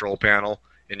in the control panel,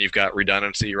 and you've got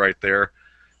redundancy right there.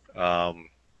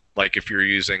 Like if you're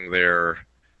using their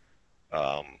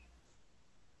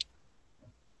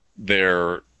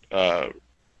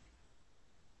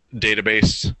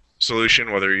database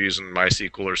solution, whether you're using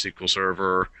MySQL or SQL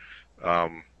Server,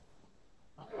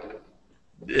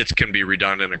 it can be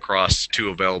redundant across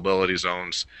 2 availability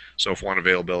zones. So if one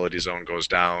availability zone goes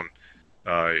down,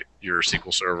 your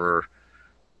SQL Server,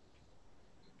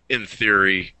 in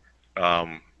theory,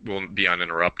 will be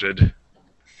uninterrupted.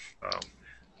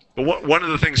 But one of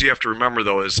the things you have to remember,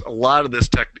 though, is a lot of this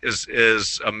tech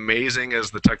is amazing as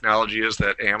the technology is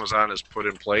that Amazon has put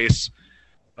in place.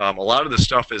 A lot of this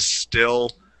stuff is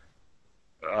still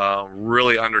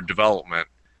really under development.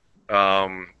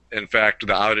 In fact,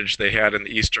 the outage they had in the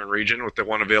eastern region with the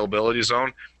one availability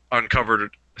zone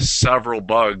uncovered several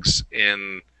bugs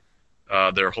in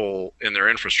their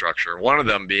infrastructure. One of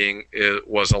them being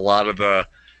was a lot of the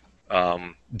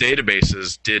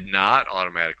databases did not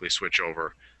automatically switch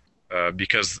over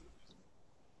because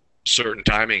certain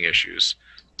timing issues.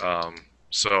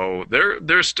 So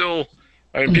there's still,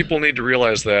 I mean, people need to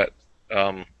realize that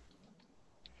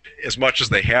as much as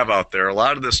they have out there, a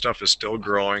lot of this stuff is still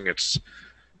growing. It's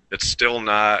still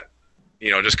not,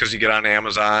 just because you get on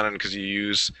Amazon and because you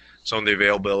use some of the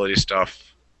availability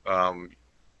stuff,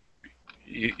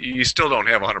 you still don't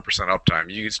have 100% uptime.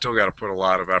 You still got to put a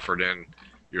lot of effort in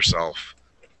yourself.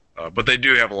 But they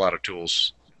do have a lot of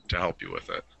tools to help you with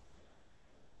it.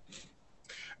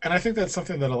 And I think that's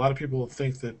something that a lot of people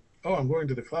think that, oh, I'm going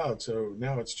to the cloud, so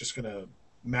now it's just going to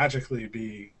magically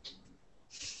be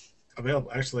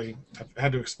available. Actually, I've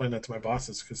had to explain that to my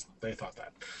bosses because they thought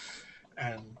that.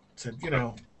 And said,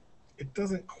 it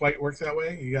doesn't quite work that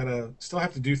way. You gotta still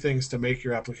have to do things to make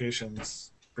your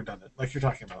applications redundant, like you're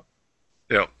talking about.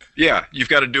 Yeah. You've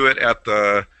got to do it at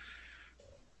the,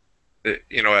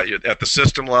 at the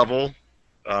system level,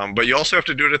 but you also have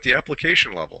to do it at the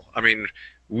application level. I mean,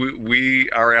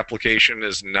 our application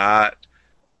is not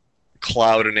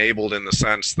cloud enabled in the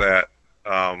sense that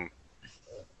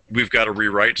we've got to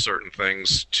rewrite certain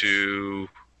things to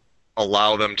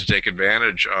allow them to take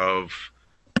advantage of,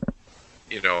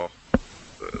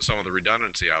 some of the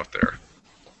redundancy out there.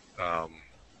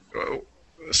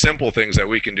 Simple things that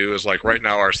we can do is like right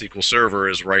now our SQL Server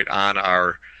is right on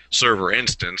our server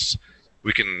instance.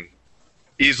 We can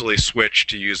easily switch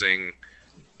to using,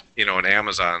 an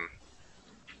Amazon,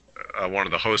 one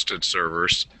of the hosted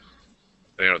servers,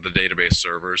 the database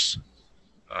servers.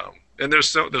 And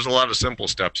there's a lot of simple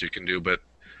steps you can do, but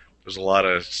there's a lot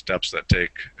of steps that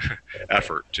take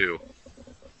effort too.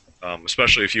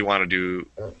 Especially if you want to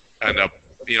end up,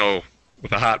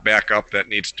 with a hot backup that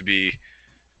needs to be,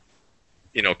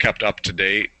 kept up to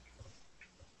date.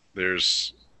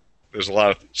 There's a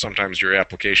lot of, sometimes your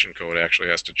application code actually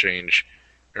has to change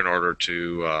in order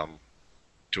to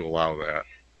allow that.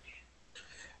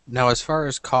 Now, as far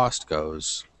as cost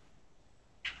goes,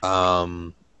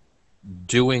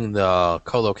 doing the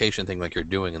co-location thing like you're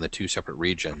doing in the two separate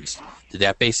regions, did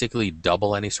that basically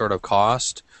double any sort of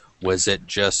cost? Was it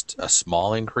just a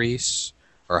small increase,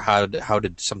 or how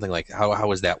did something like how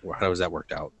was that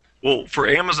worked out? Well, for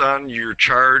Amazon, you're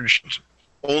charged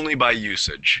only by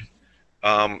usage.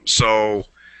 So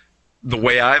the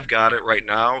way I've got it right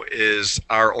now is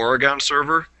our Oregon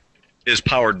server is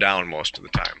powered down most of the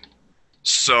time.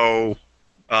 So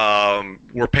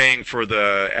we're paying for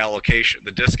the allocation,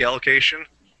 the disk allocation,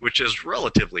 which is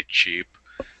relatively cheap.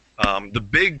 The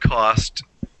big cost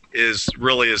is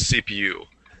CPU.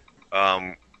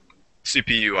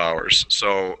 CPU hours.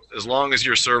 So as long as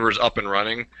your server's up and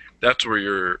running, that's where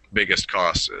your biggest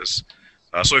cost is.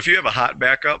 So if you have a hot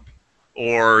backup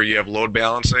or you have load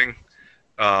balancing,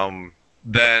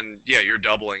 then yeah, you're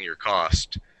doubling your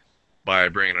cost by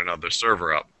bringing another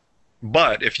server up.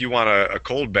 But if you want a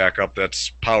cold backup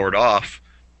that's powered off,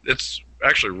 it's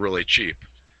actually really cheap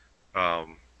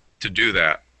to do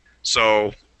that.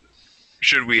 So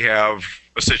should we have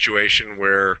a situation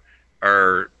where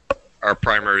our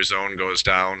primary zone goes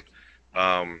down,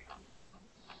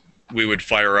 we would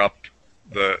fire up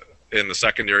in the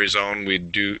secondary zone.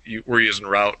 We're using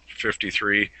Route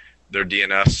 53, their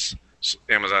DNS,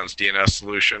 Amazon's DNS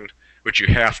solution, which you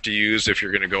have to use if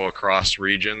you're going to go across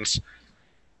regions.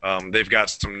 They've got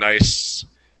some nice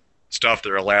stuff,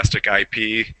 their Elastic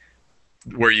IP,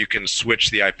 where you can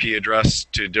switch the IP address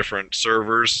to different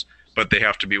servers, but they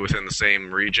have to be within the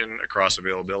same region across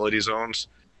availability zones.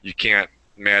 You can't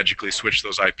magically switch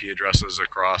those IP addresses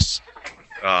across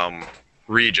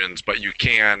regions, but you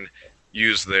can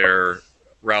use their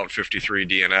Route 53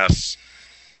 DNS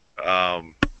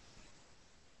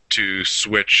to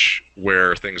switch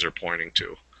where things are pointing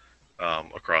to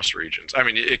across regions. I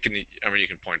mean, you can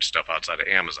point to stuff outside of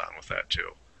Amazon with that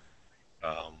too.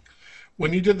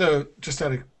 When you did just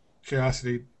out of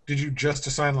curiosity, did you just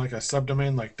assign like a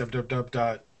subdomain like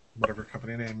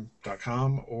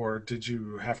www.whatevercompanyname.com, or did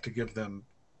you have to give them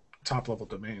top level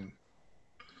domain?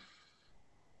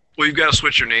 Well, you've got to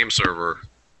switch your name server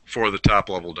for the top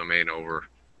level domain over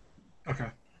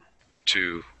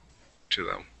to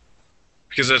them,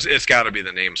 because it's got to be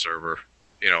the name server.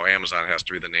 Amazon has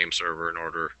to be the name server in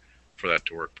order for that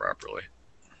to work properly.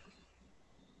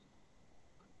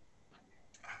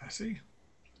 I see.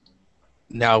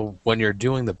 Now, when you're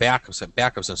doing the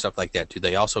backups and stuff like that, do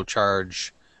they also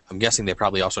charge I'm guessing they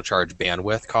probably also charge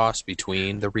bandwidth costs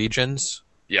between the regions.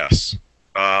 Yes.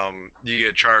 You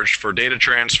get charged for data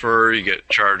transfer. You get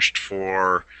charged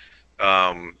for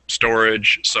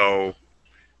storage. So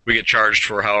we get charged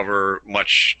for however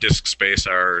much disk space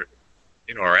our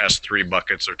S3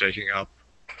 buckets are taking up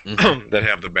that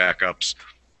have the backups.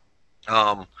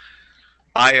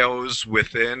 IOs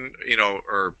within,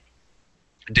 or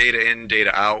data in,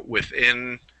 data out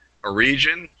within a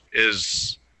region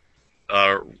is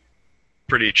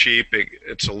pretty cheap.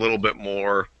 It's a little bit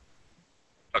more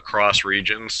across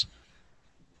regions.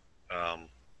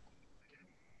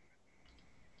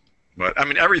 But I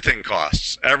mean, everything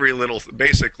costs. Every little,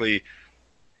 basically,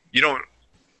 you don't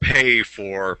pay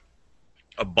for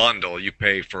a bundle. You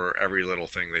pay for every little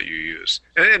thing that you use.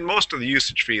 And most of the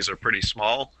usage fees are pretty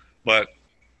small, but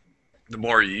the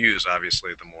more you use,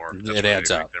 obviously, the more it adds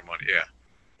up. Their money. Yeah.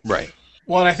 Right.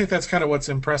 Well, and I think that's kind of what's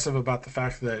impressive about the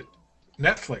fact that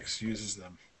Netflix uses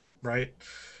them, right?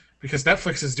 Because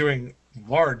Netflix is doing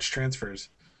large transfers.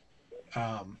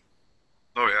 Oh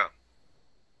yeah.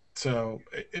 So,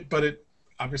 but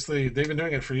obviously they've been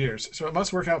doing it for years, so it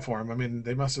must work out for them. I mean,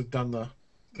 they must have done the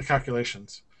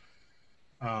calculations.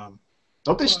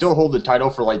 Don't they still hold the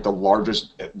title for the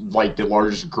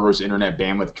largest gross internet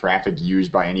bandwidth traffic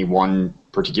used by any one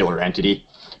particular entity?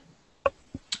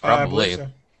 Probably.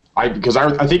 Because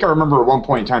I think I remember at one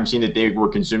point in time seeing that they were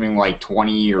consuming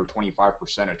 20 or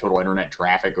 25% of total internet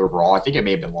traffic overall. I think it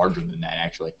may have been larger than that,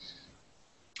 actually.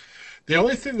 The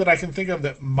only thing that I can think of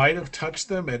that might have touched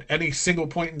them at any single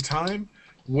point in time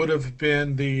would have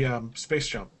been the space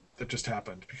jump that just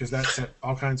happened, because that set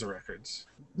all kinds of records.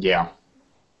 Yeah.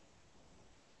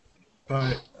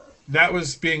 But that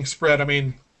was being spread. I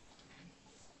mean,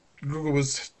 Google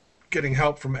was getting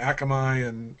help from Akamai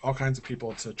and all kinds of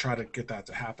people to try to get that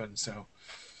to happen. So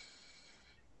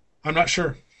I'm not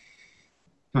sure.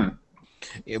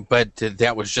 But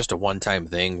that was just a one-time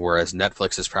thing, whereas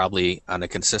Netflix is probably on a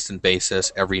consistent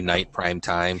basis every night, prime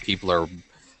time. People are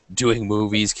doing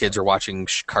movies, kids are watching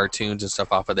cartoons and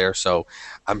stuff off of there. So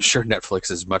I'm sure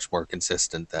Netflix is much more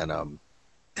consistent than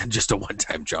just a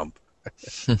one-time jump.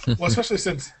 Well, especially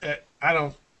since I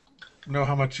don't know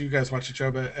how much you guys watch the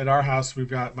show, but at our house we've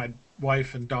got my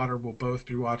wife and daughter will both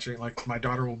be watching. My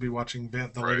daughter will be watching the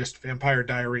latest Vampire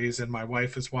Diaries, and my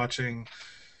wife is watching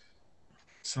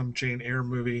some Jane Eyre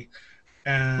movie,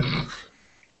 and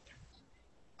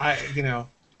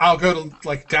I'll go to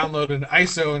download an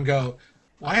ISO and go,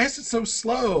 why is it so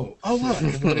slow? Oh look,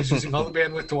 everybody's using all the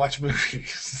bandwidth to watch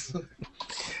movies.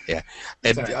 Yeah,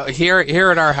 and here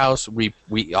at our house, we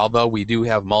although we do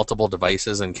have multiple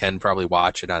devices and can probably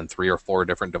watch it on 3 or 4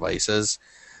 different devices,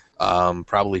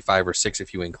 probably 5 or 6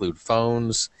 if you include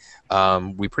phones.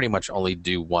 We pretty much only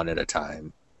do one at a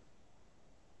time.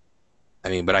 I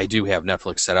mean, but I do have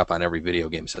Netflix set up on every video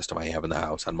game system I have in the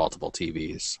house on multiple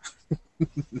TVs.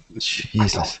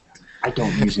 Jesus. I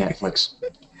don't use Netflix.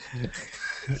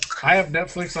 I have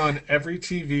Netflix on every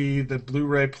TV, the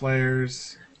Blu-ray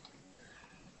players.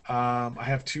 I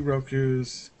have 2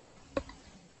 Rokus.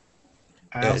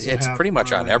 It's pretty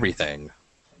much on everything.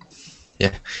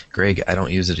 Yeah, Greg, I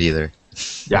don't use it either.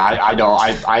 Yeah, I don't.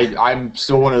 I'm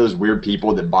still one of those weird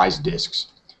people that buys discs.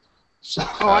 So,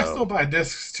 I still buy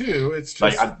discs too. It's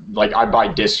just I buy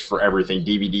discs for everything: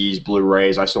 DVDs,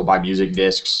 Blu-rays. I still buy music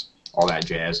discs, all that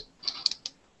jazz.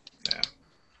 Yeah.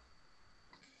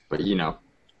 But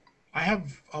I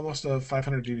have almost a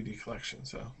 500 DVD collection,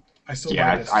 so I still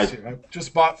Yeah, buy discs too. I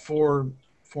just bought four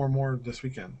more this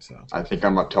weekend, so I think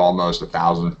I'm up to almost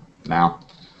 1,000 now.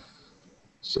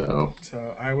 So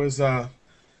I was I've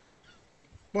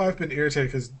been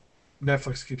irritated because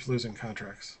Netflix keeps losing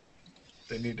contracts.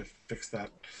 They need to fix that,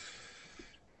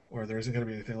 or there isn't going to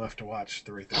be anything left to watch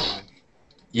the rate they're going.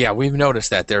 Yeah, we've noticed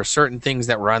that there are certain things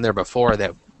that were on there before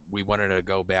that we wanted to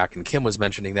go back, and Kim was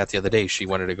mentioning that the other day. She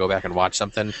wanted to go back and watch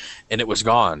something, and it was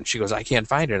gone. She goes, I can't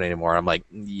find it anymore. I'm like,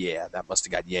 yeah, that must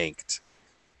have got yanked.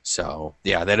 So,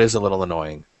 yeah, that is a little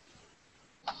annoying.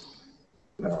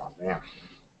 oh man,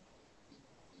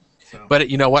 So, But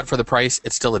you know what? For the price,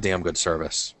 it's still a damn good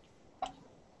service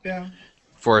yeah,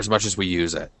 for as much as we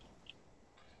use it.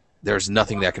 There's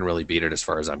nothing that can really beat it as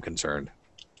far as I'm concerned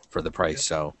for the price.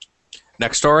 So,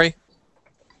 next story.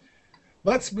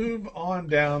 let's move on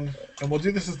down, and we'll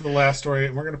do this as the last story.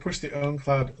 And we're going to push the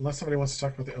OwnCloud, unless somebody wants to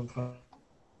talk about the OwnCloud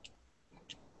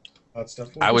stuff.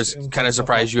 I was kind of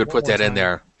surprised you would put that in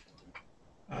there.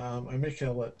 I may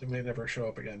kill it. It may never show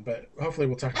up again, but hopefully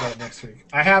we'll talk about it next week.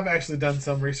 I have actually done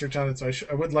some research on it, so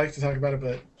I would like to talk about it,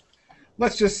 but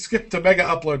let's just skip to Mega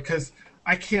Upload because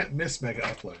I can't miss Mega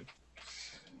Upload.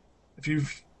 If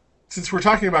you've since we're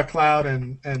talking about cloud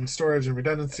and storage and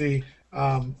redundancy,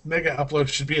 Mega Upload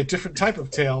should be a different type of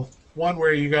tale. One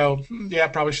where you go, yeah,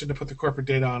 probably shouldn't have put the corporate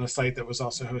data on a site that was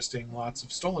also hosting lots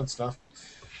of stolen stuff.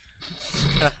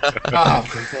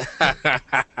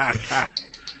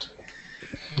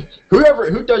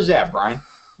 Who does that, Brian?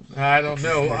 I don't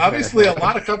know. Obviously, a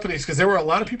lot of companies, because there were a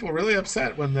lot of people really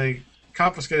upset when they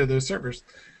confiscated those servers.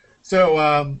 So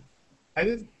I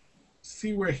didn't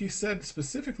see where he said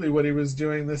specifically what he was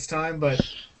doing this time, but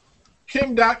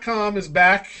Kim.com is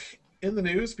back in the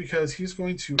news because he's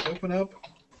going to open up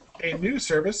a new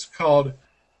service called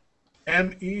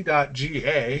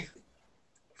me.ga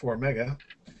for Mega.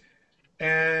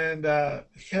 And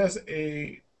he has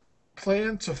a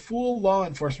plan to fool law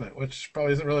enforcement, which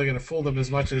probably isn't really going to fool them as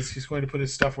much as he's going to put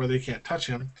his stuff where they can't touch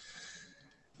him.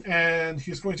 And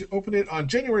he's going to open it on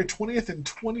January 20th in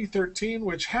 2013,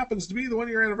 which happens to be the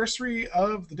one-year anniversary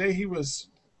of the day he was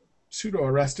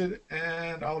pseudo-arrested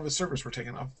and all of his servers were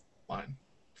taken offline.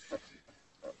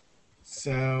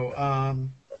 So,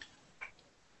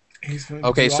 he's going to do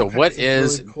all kinds of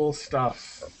really cool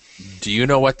stuff. Do you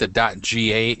know what the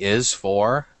 .ga is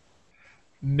for?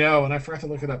 No, and I forgot to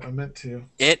look it up. I meant to.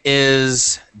 It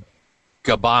is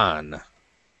Gabon.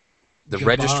 The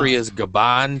registry is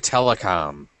Gabon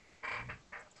Telecom.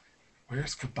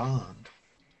 Where's Gabon?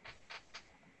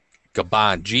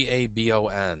 Gabon,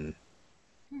 Gabon.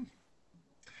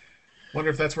 Wonder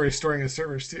if that's where he's storing his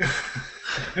servers too.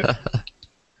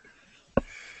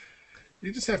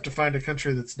 You just have to find a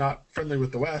country that's not friendly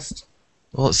with the West.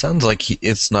 Well, it sounds like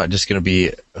it's not just going to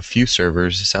be a few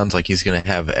servers. It sounds like he's going to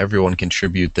have everyone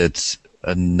contribute that's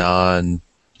a non-U.S.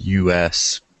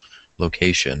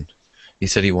 location. He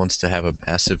said he wants to have a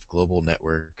massive global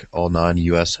network. All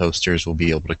non-U.S. hosters will be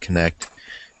able to connect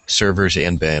servers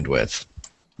and bandwidth.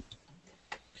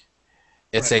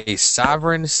 It's a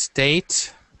sovereign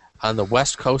state on the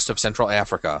west coast of Central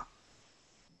Africa.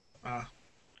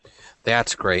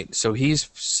 That's great. So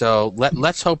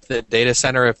let's hope that data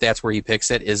center, if that's where he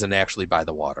picks it, isn't actually by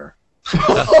the water.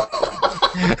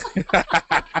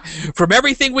 From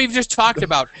everything we've just talked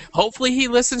about, hopefully he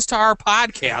listens to our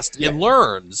podcast and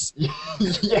learns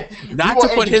not to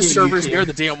put his servers near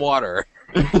the damn water.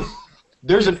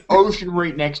 There's an ocean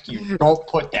right next to you. Don't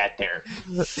put that there.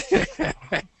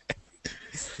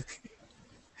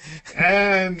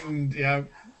 And yeah.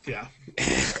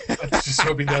 Let's just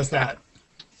hope he does that.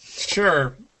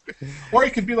 Sure. Or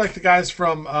he could be like the guys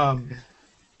from, I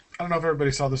don't know if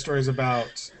everybody saw the stories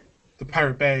about the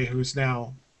Pirate Bay, who's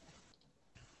now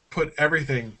put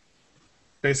everything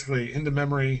basically into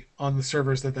memory on the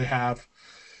servers that they have.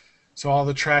 So all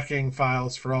the tracking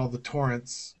files for all the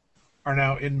torrents are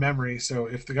now in memory. So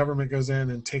if the government goes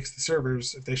in and takes the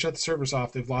servers, if they shut the servers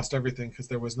off, they've lost everything because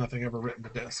there was nothing ever written to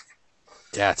disk.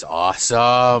 That's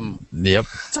awesome. Yep.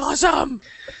 It's awesome.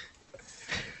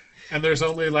 And there's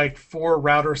only like 4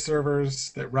 router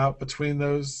servers that route between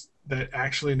those that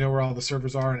actually know where all the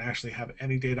servers are and actually have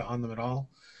any data on them at all.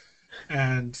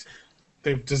 And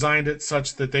they've designed it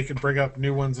such that they can bring up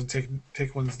new ones and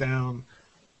take ones down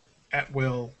at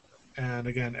will. And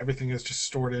again, everything is just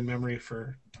stored in memory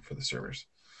for the servers.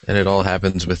 And it all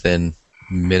happens within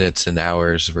minutes and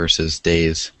hours versus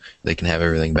days. They can have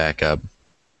everything back up.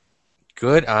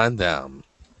 Good on them.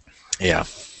 Yeah.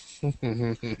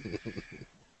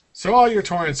 So all your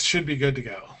torrents should be good to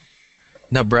go.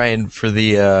 Now, Brian, for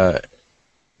the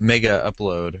Mega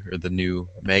upload, or the new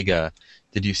Mega,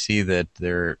 did you see that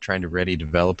they're trying to ready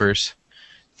developers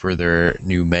for their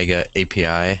new Mega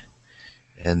API?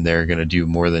 And they're going to do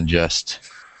more than just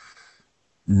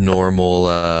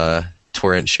normal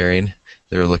torrent sharing.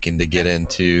 They're looking to get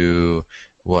into,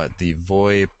 the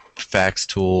VoIP, fax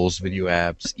tools, video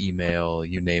apps, email,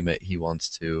 you name it, he wants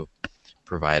to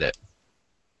provide it.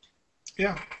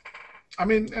 Yeah. I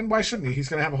mean, and why shouldn't he? He's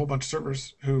going to have a whole bunch of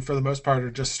servers who, for the most part,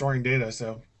 are just storing data,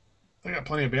 so they got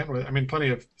plenty of bandwidth. I mean, plenty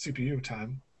of CPU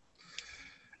time.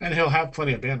 And he'll have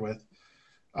plenty of bandwidth.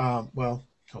 Well,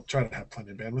 he'll try to have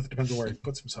plenty of bandwidth. It depends on where he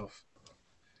puts himself.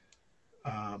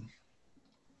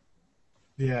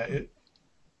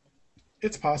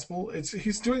 It's possible.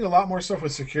 He's doing a lot more stuff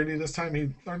with security this time. He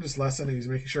learned his lesson, and he's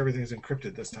making sure everything's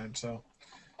encrypted this time. So.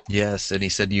 Yes, and he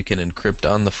said you can encrypt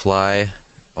on the fly,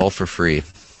 all for free.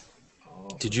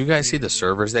 Did you guys see the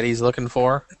servers that he's looking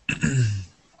for?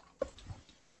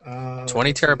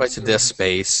 20 terabytes of disk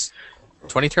space.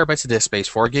 20 terabytes of disk space,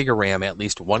 4 gig of RAM, at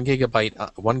least 1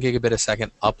 gigabit a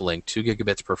second uplink, 2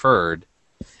 gigabits preferred,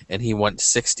 and he wants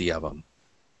 60 of them.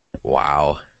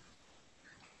 Wow.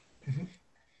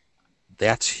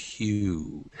 That's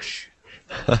huge.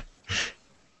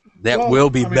 That will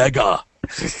be mega.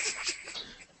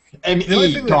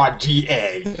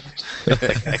 NVMe.ga.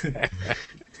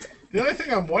 The only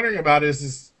thing I'm wondering about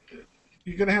is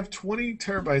you're going to have 20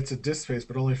 terabytes of disk space,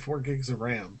 but only 4 gigs of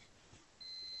RAM.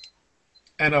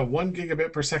 And a 1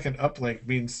 gigabit per second uplink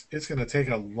means it's going to take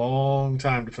a long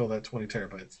time to fill that 20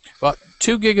 terabytes. Well,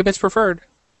 2 gigabits preferred.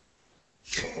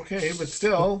 Okay, but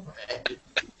still.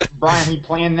 Brian, he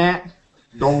planned that.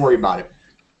 Don't worry about it.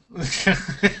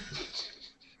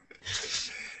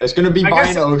 It's going to be by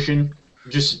an ocean.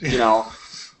 Just,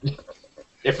 if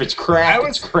it's crap,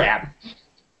 it's crap.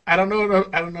 I don't know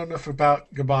enough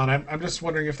about Gabon. I'm just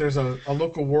wondering if there's a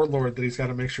local warlord that he's got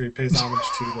to make sure he pays homage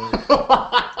to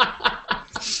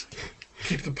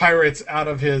keep the pirates out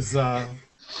of his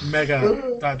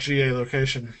mega.ga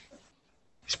location.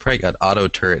 He's probably got auto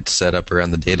turrets set up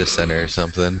around the data center or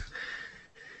something.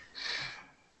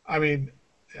 I mean,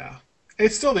 yeah.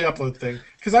 It's still the upload thing.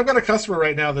 Because I've got a customer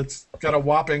right now that's got a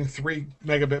whopping 3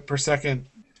 megabit per second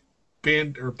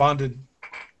bonded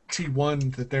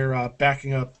T1 that they're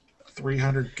backing up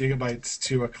 300 gigabytes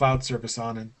to a cloud service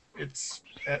on, and it's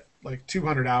at like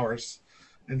 200 hours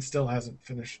and still hasn't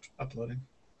finished uploading.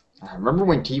 I remember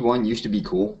when T1 used to be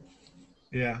cool?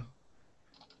 Yeah.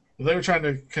 Well, they were trying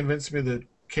to convince me that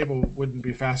cable wouldn't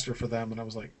be faster for them, and I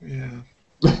was like, yeah.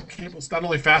 Cable's not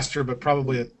only faster, but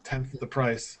probably a tenth of the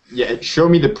price. Yeah, show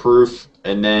me the proof,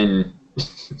 and then,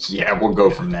 yeah, we'll go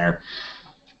from there.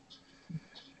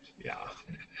 Yeah.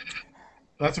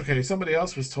 That's okay. Somebody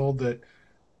else was told that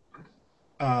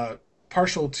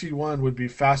partial T1 would be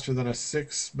faster than a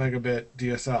 6 megabit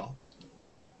DSL.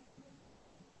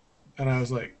 And I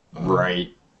was like,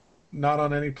 right. Not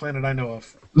on any planet I know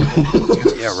of.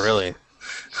 Yeah, really.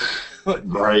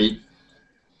 Right.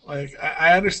 Like,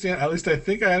 I understand, at least I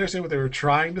think I understand what they were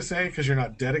trying to say, because you're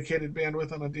not dedicated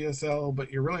bandwidth on a DSL,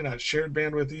 but you're really not shared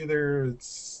bandwidth either.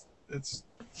 It's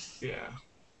yeah.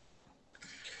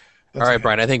 All right,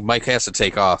 Brian, I think Mike has to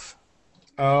take off.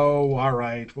 Oh, all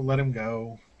right. We'll let him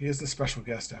go. He is the special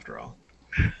guest, after all.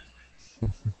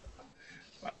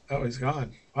 Oh, he's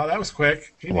gone. Wow, that was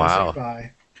quick. He didn't say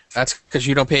bye. That's because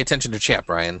you don't pay attention to chat,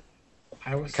 Brian.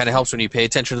 It kind of helps when you pay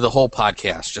attention to the whole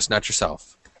podcast, just not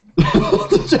yourself.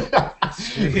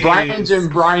 Brian's in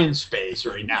Brian's space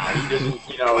right now. He doesn't,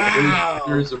 Wow.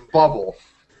 there's a bubble.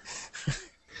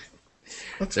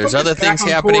 There's other things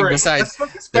happening besides.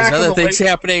 There's other things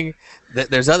happening.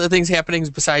 There's other things happening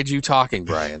besides you talking,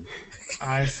 Brian.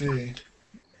 I see.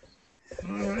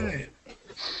 All right.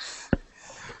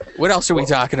 What else are we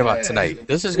talking about tonight?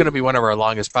 This is going to be one of our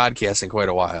longest podcasts in quite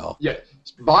a while. Yeah.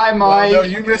 Bye, Mike. Well, no,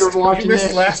 you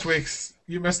missed last week's.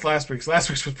 You missed last week's. Last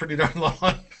week's was pretty darn long.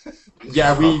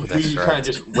 Yeah, we kind of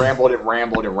just rambled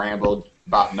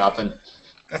about nothing.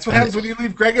 That's what happens when you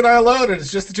leave Greg and I alone, and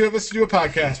it's just the two of us to do a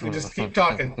podcast. We just keep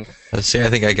talking. Let's see. I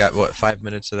think I got 5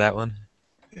 minutes of that one.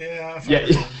 Yeah. Yeah.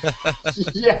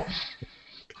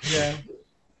 Yeah.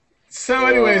 So,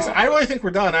 anyways, I really think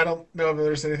we're done. I don't know if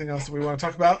there's anything else that we want to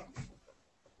talk about.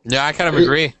 Yeah, I kind of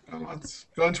agree.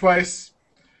 Going twice.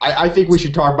 I think we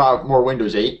should talk about more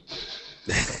Windows 8.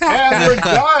 And we're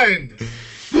done.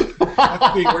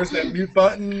 Let's see, where's that mute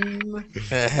button?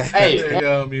 Hey, there you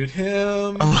go. Mute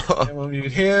him. And we'll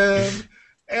mute him.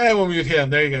 And we'll mute him.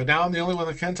 There you go. Now I'm the only one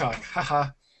that can talk.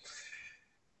 Haha.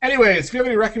 Anyways, if you have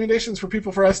any recommendations for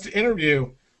people for us to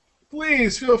interview,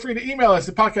 please feel free to email us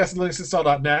at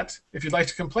podcast@linuxinstall.net. If you'd like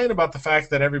to complain about the fact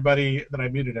that I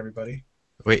muted everybody.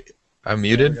 Wait, I'm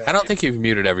muted? I don't think you've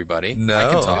muted everybody. No,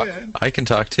 I can talk. I can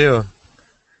talk too.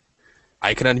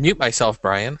 I can unmute myself,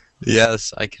 Brian.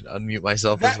 Yes, I can unmute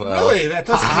myself as well. Really? That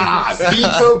doesn't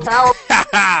veto power.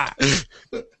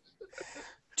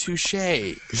 Touche.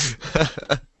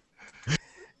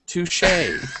 Touche.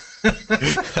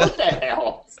 What the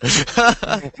hell?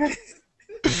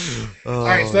 All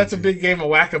right, so that's a big game of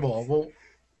whack-a-mole. Well,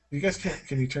 you guys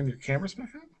can you turn your cameras back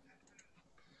on?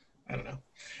 I don't know.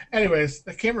 Anyways,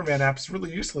 the cameraman app is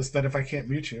really useless then if I can't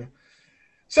mute you.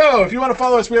 So if you want to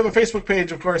follow us, we have a Facebook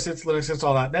page. Of course, it's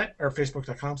linuxinstall.net or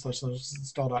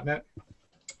facebook.com/linuxinstall.net.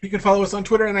 You can follow us on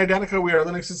Twitter and Identica. We are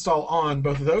Linux Install on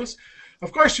both of those.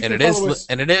 Of course, you can follow us.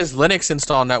 And it is Linux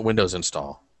install, not Windows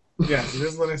install. Yes, it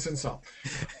is Linux Install.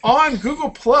 On Google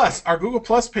Plus, our Google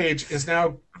Plus page is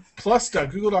now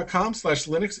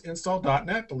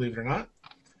plus.google.com/linuxinstall.net, believe it or not.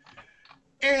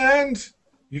 And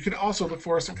you can also look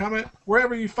for us and comment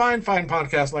wherever you find fine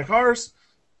podcasts like ours.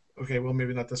 Okay, well,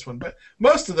 maybe not this one, but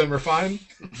most of them are fine.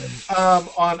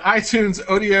 On iTunes,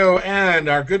 Odeo, and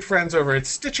our good friends over at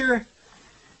Stitcher.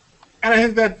 And I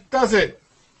think that does it.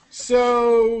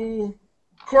 So,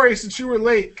 Corey, since you were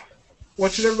late,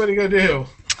 what should everybody go do?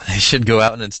 They should go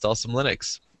out and install some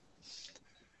Linux.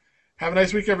 Have a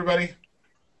nice week, everybody.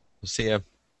 We'll see ya.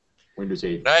 Windows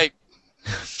 8. Night.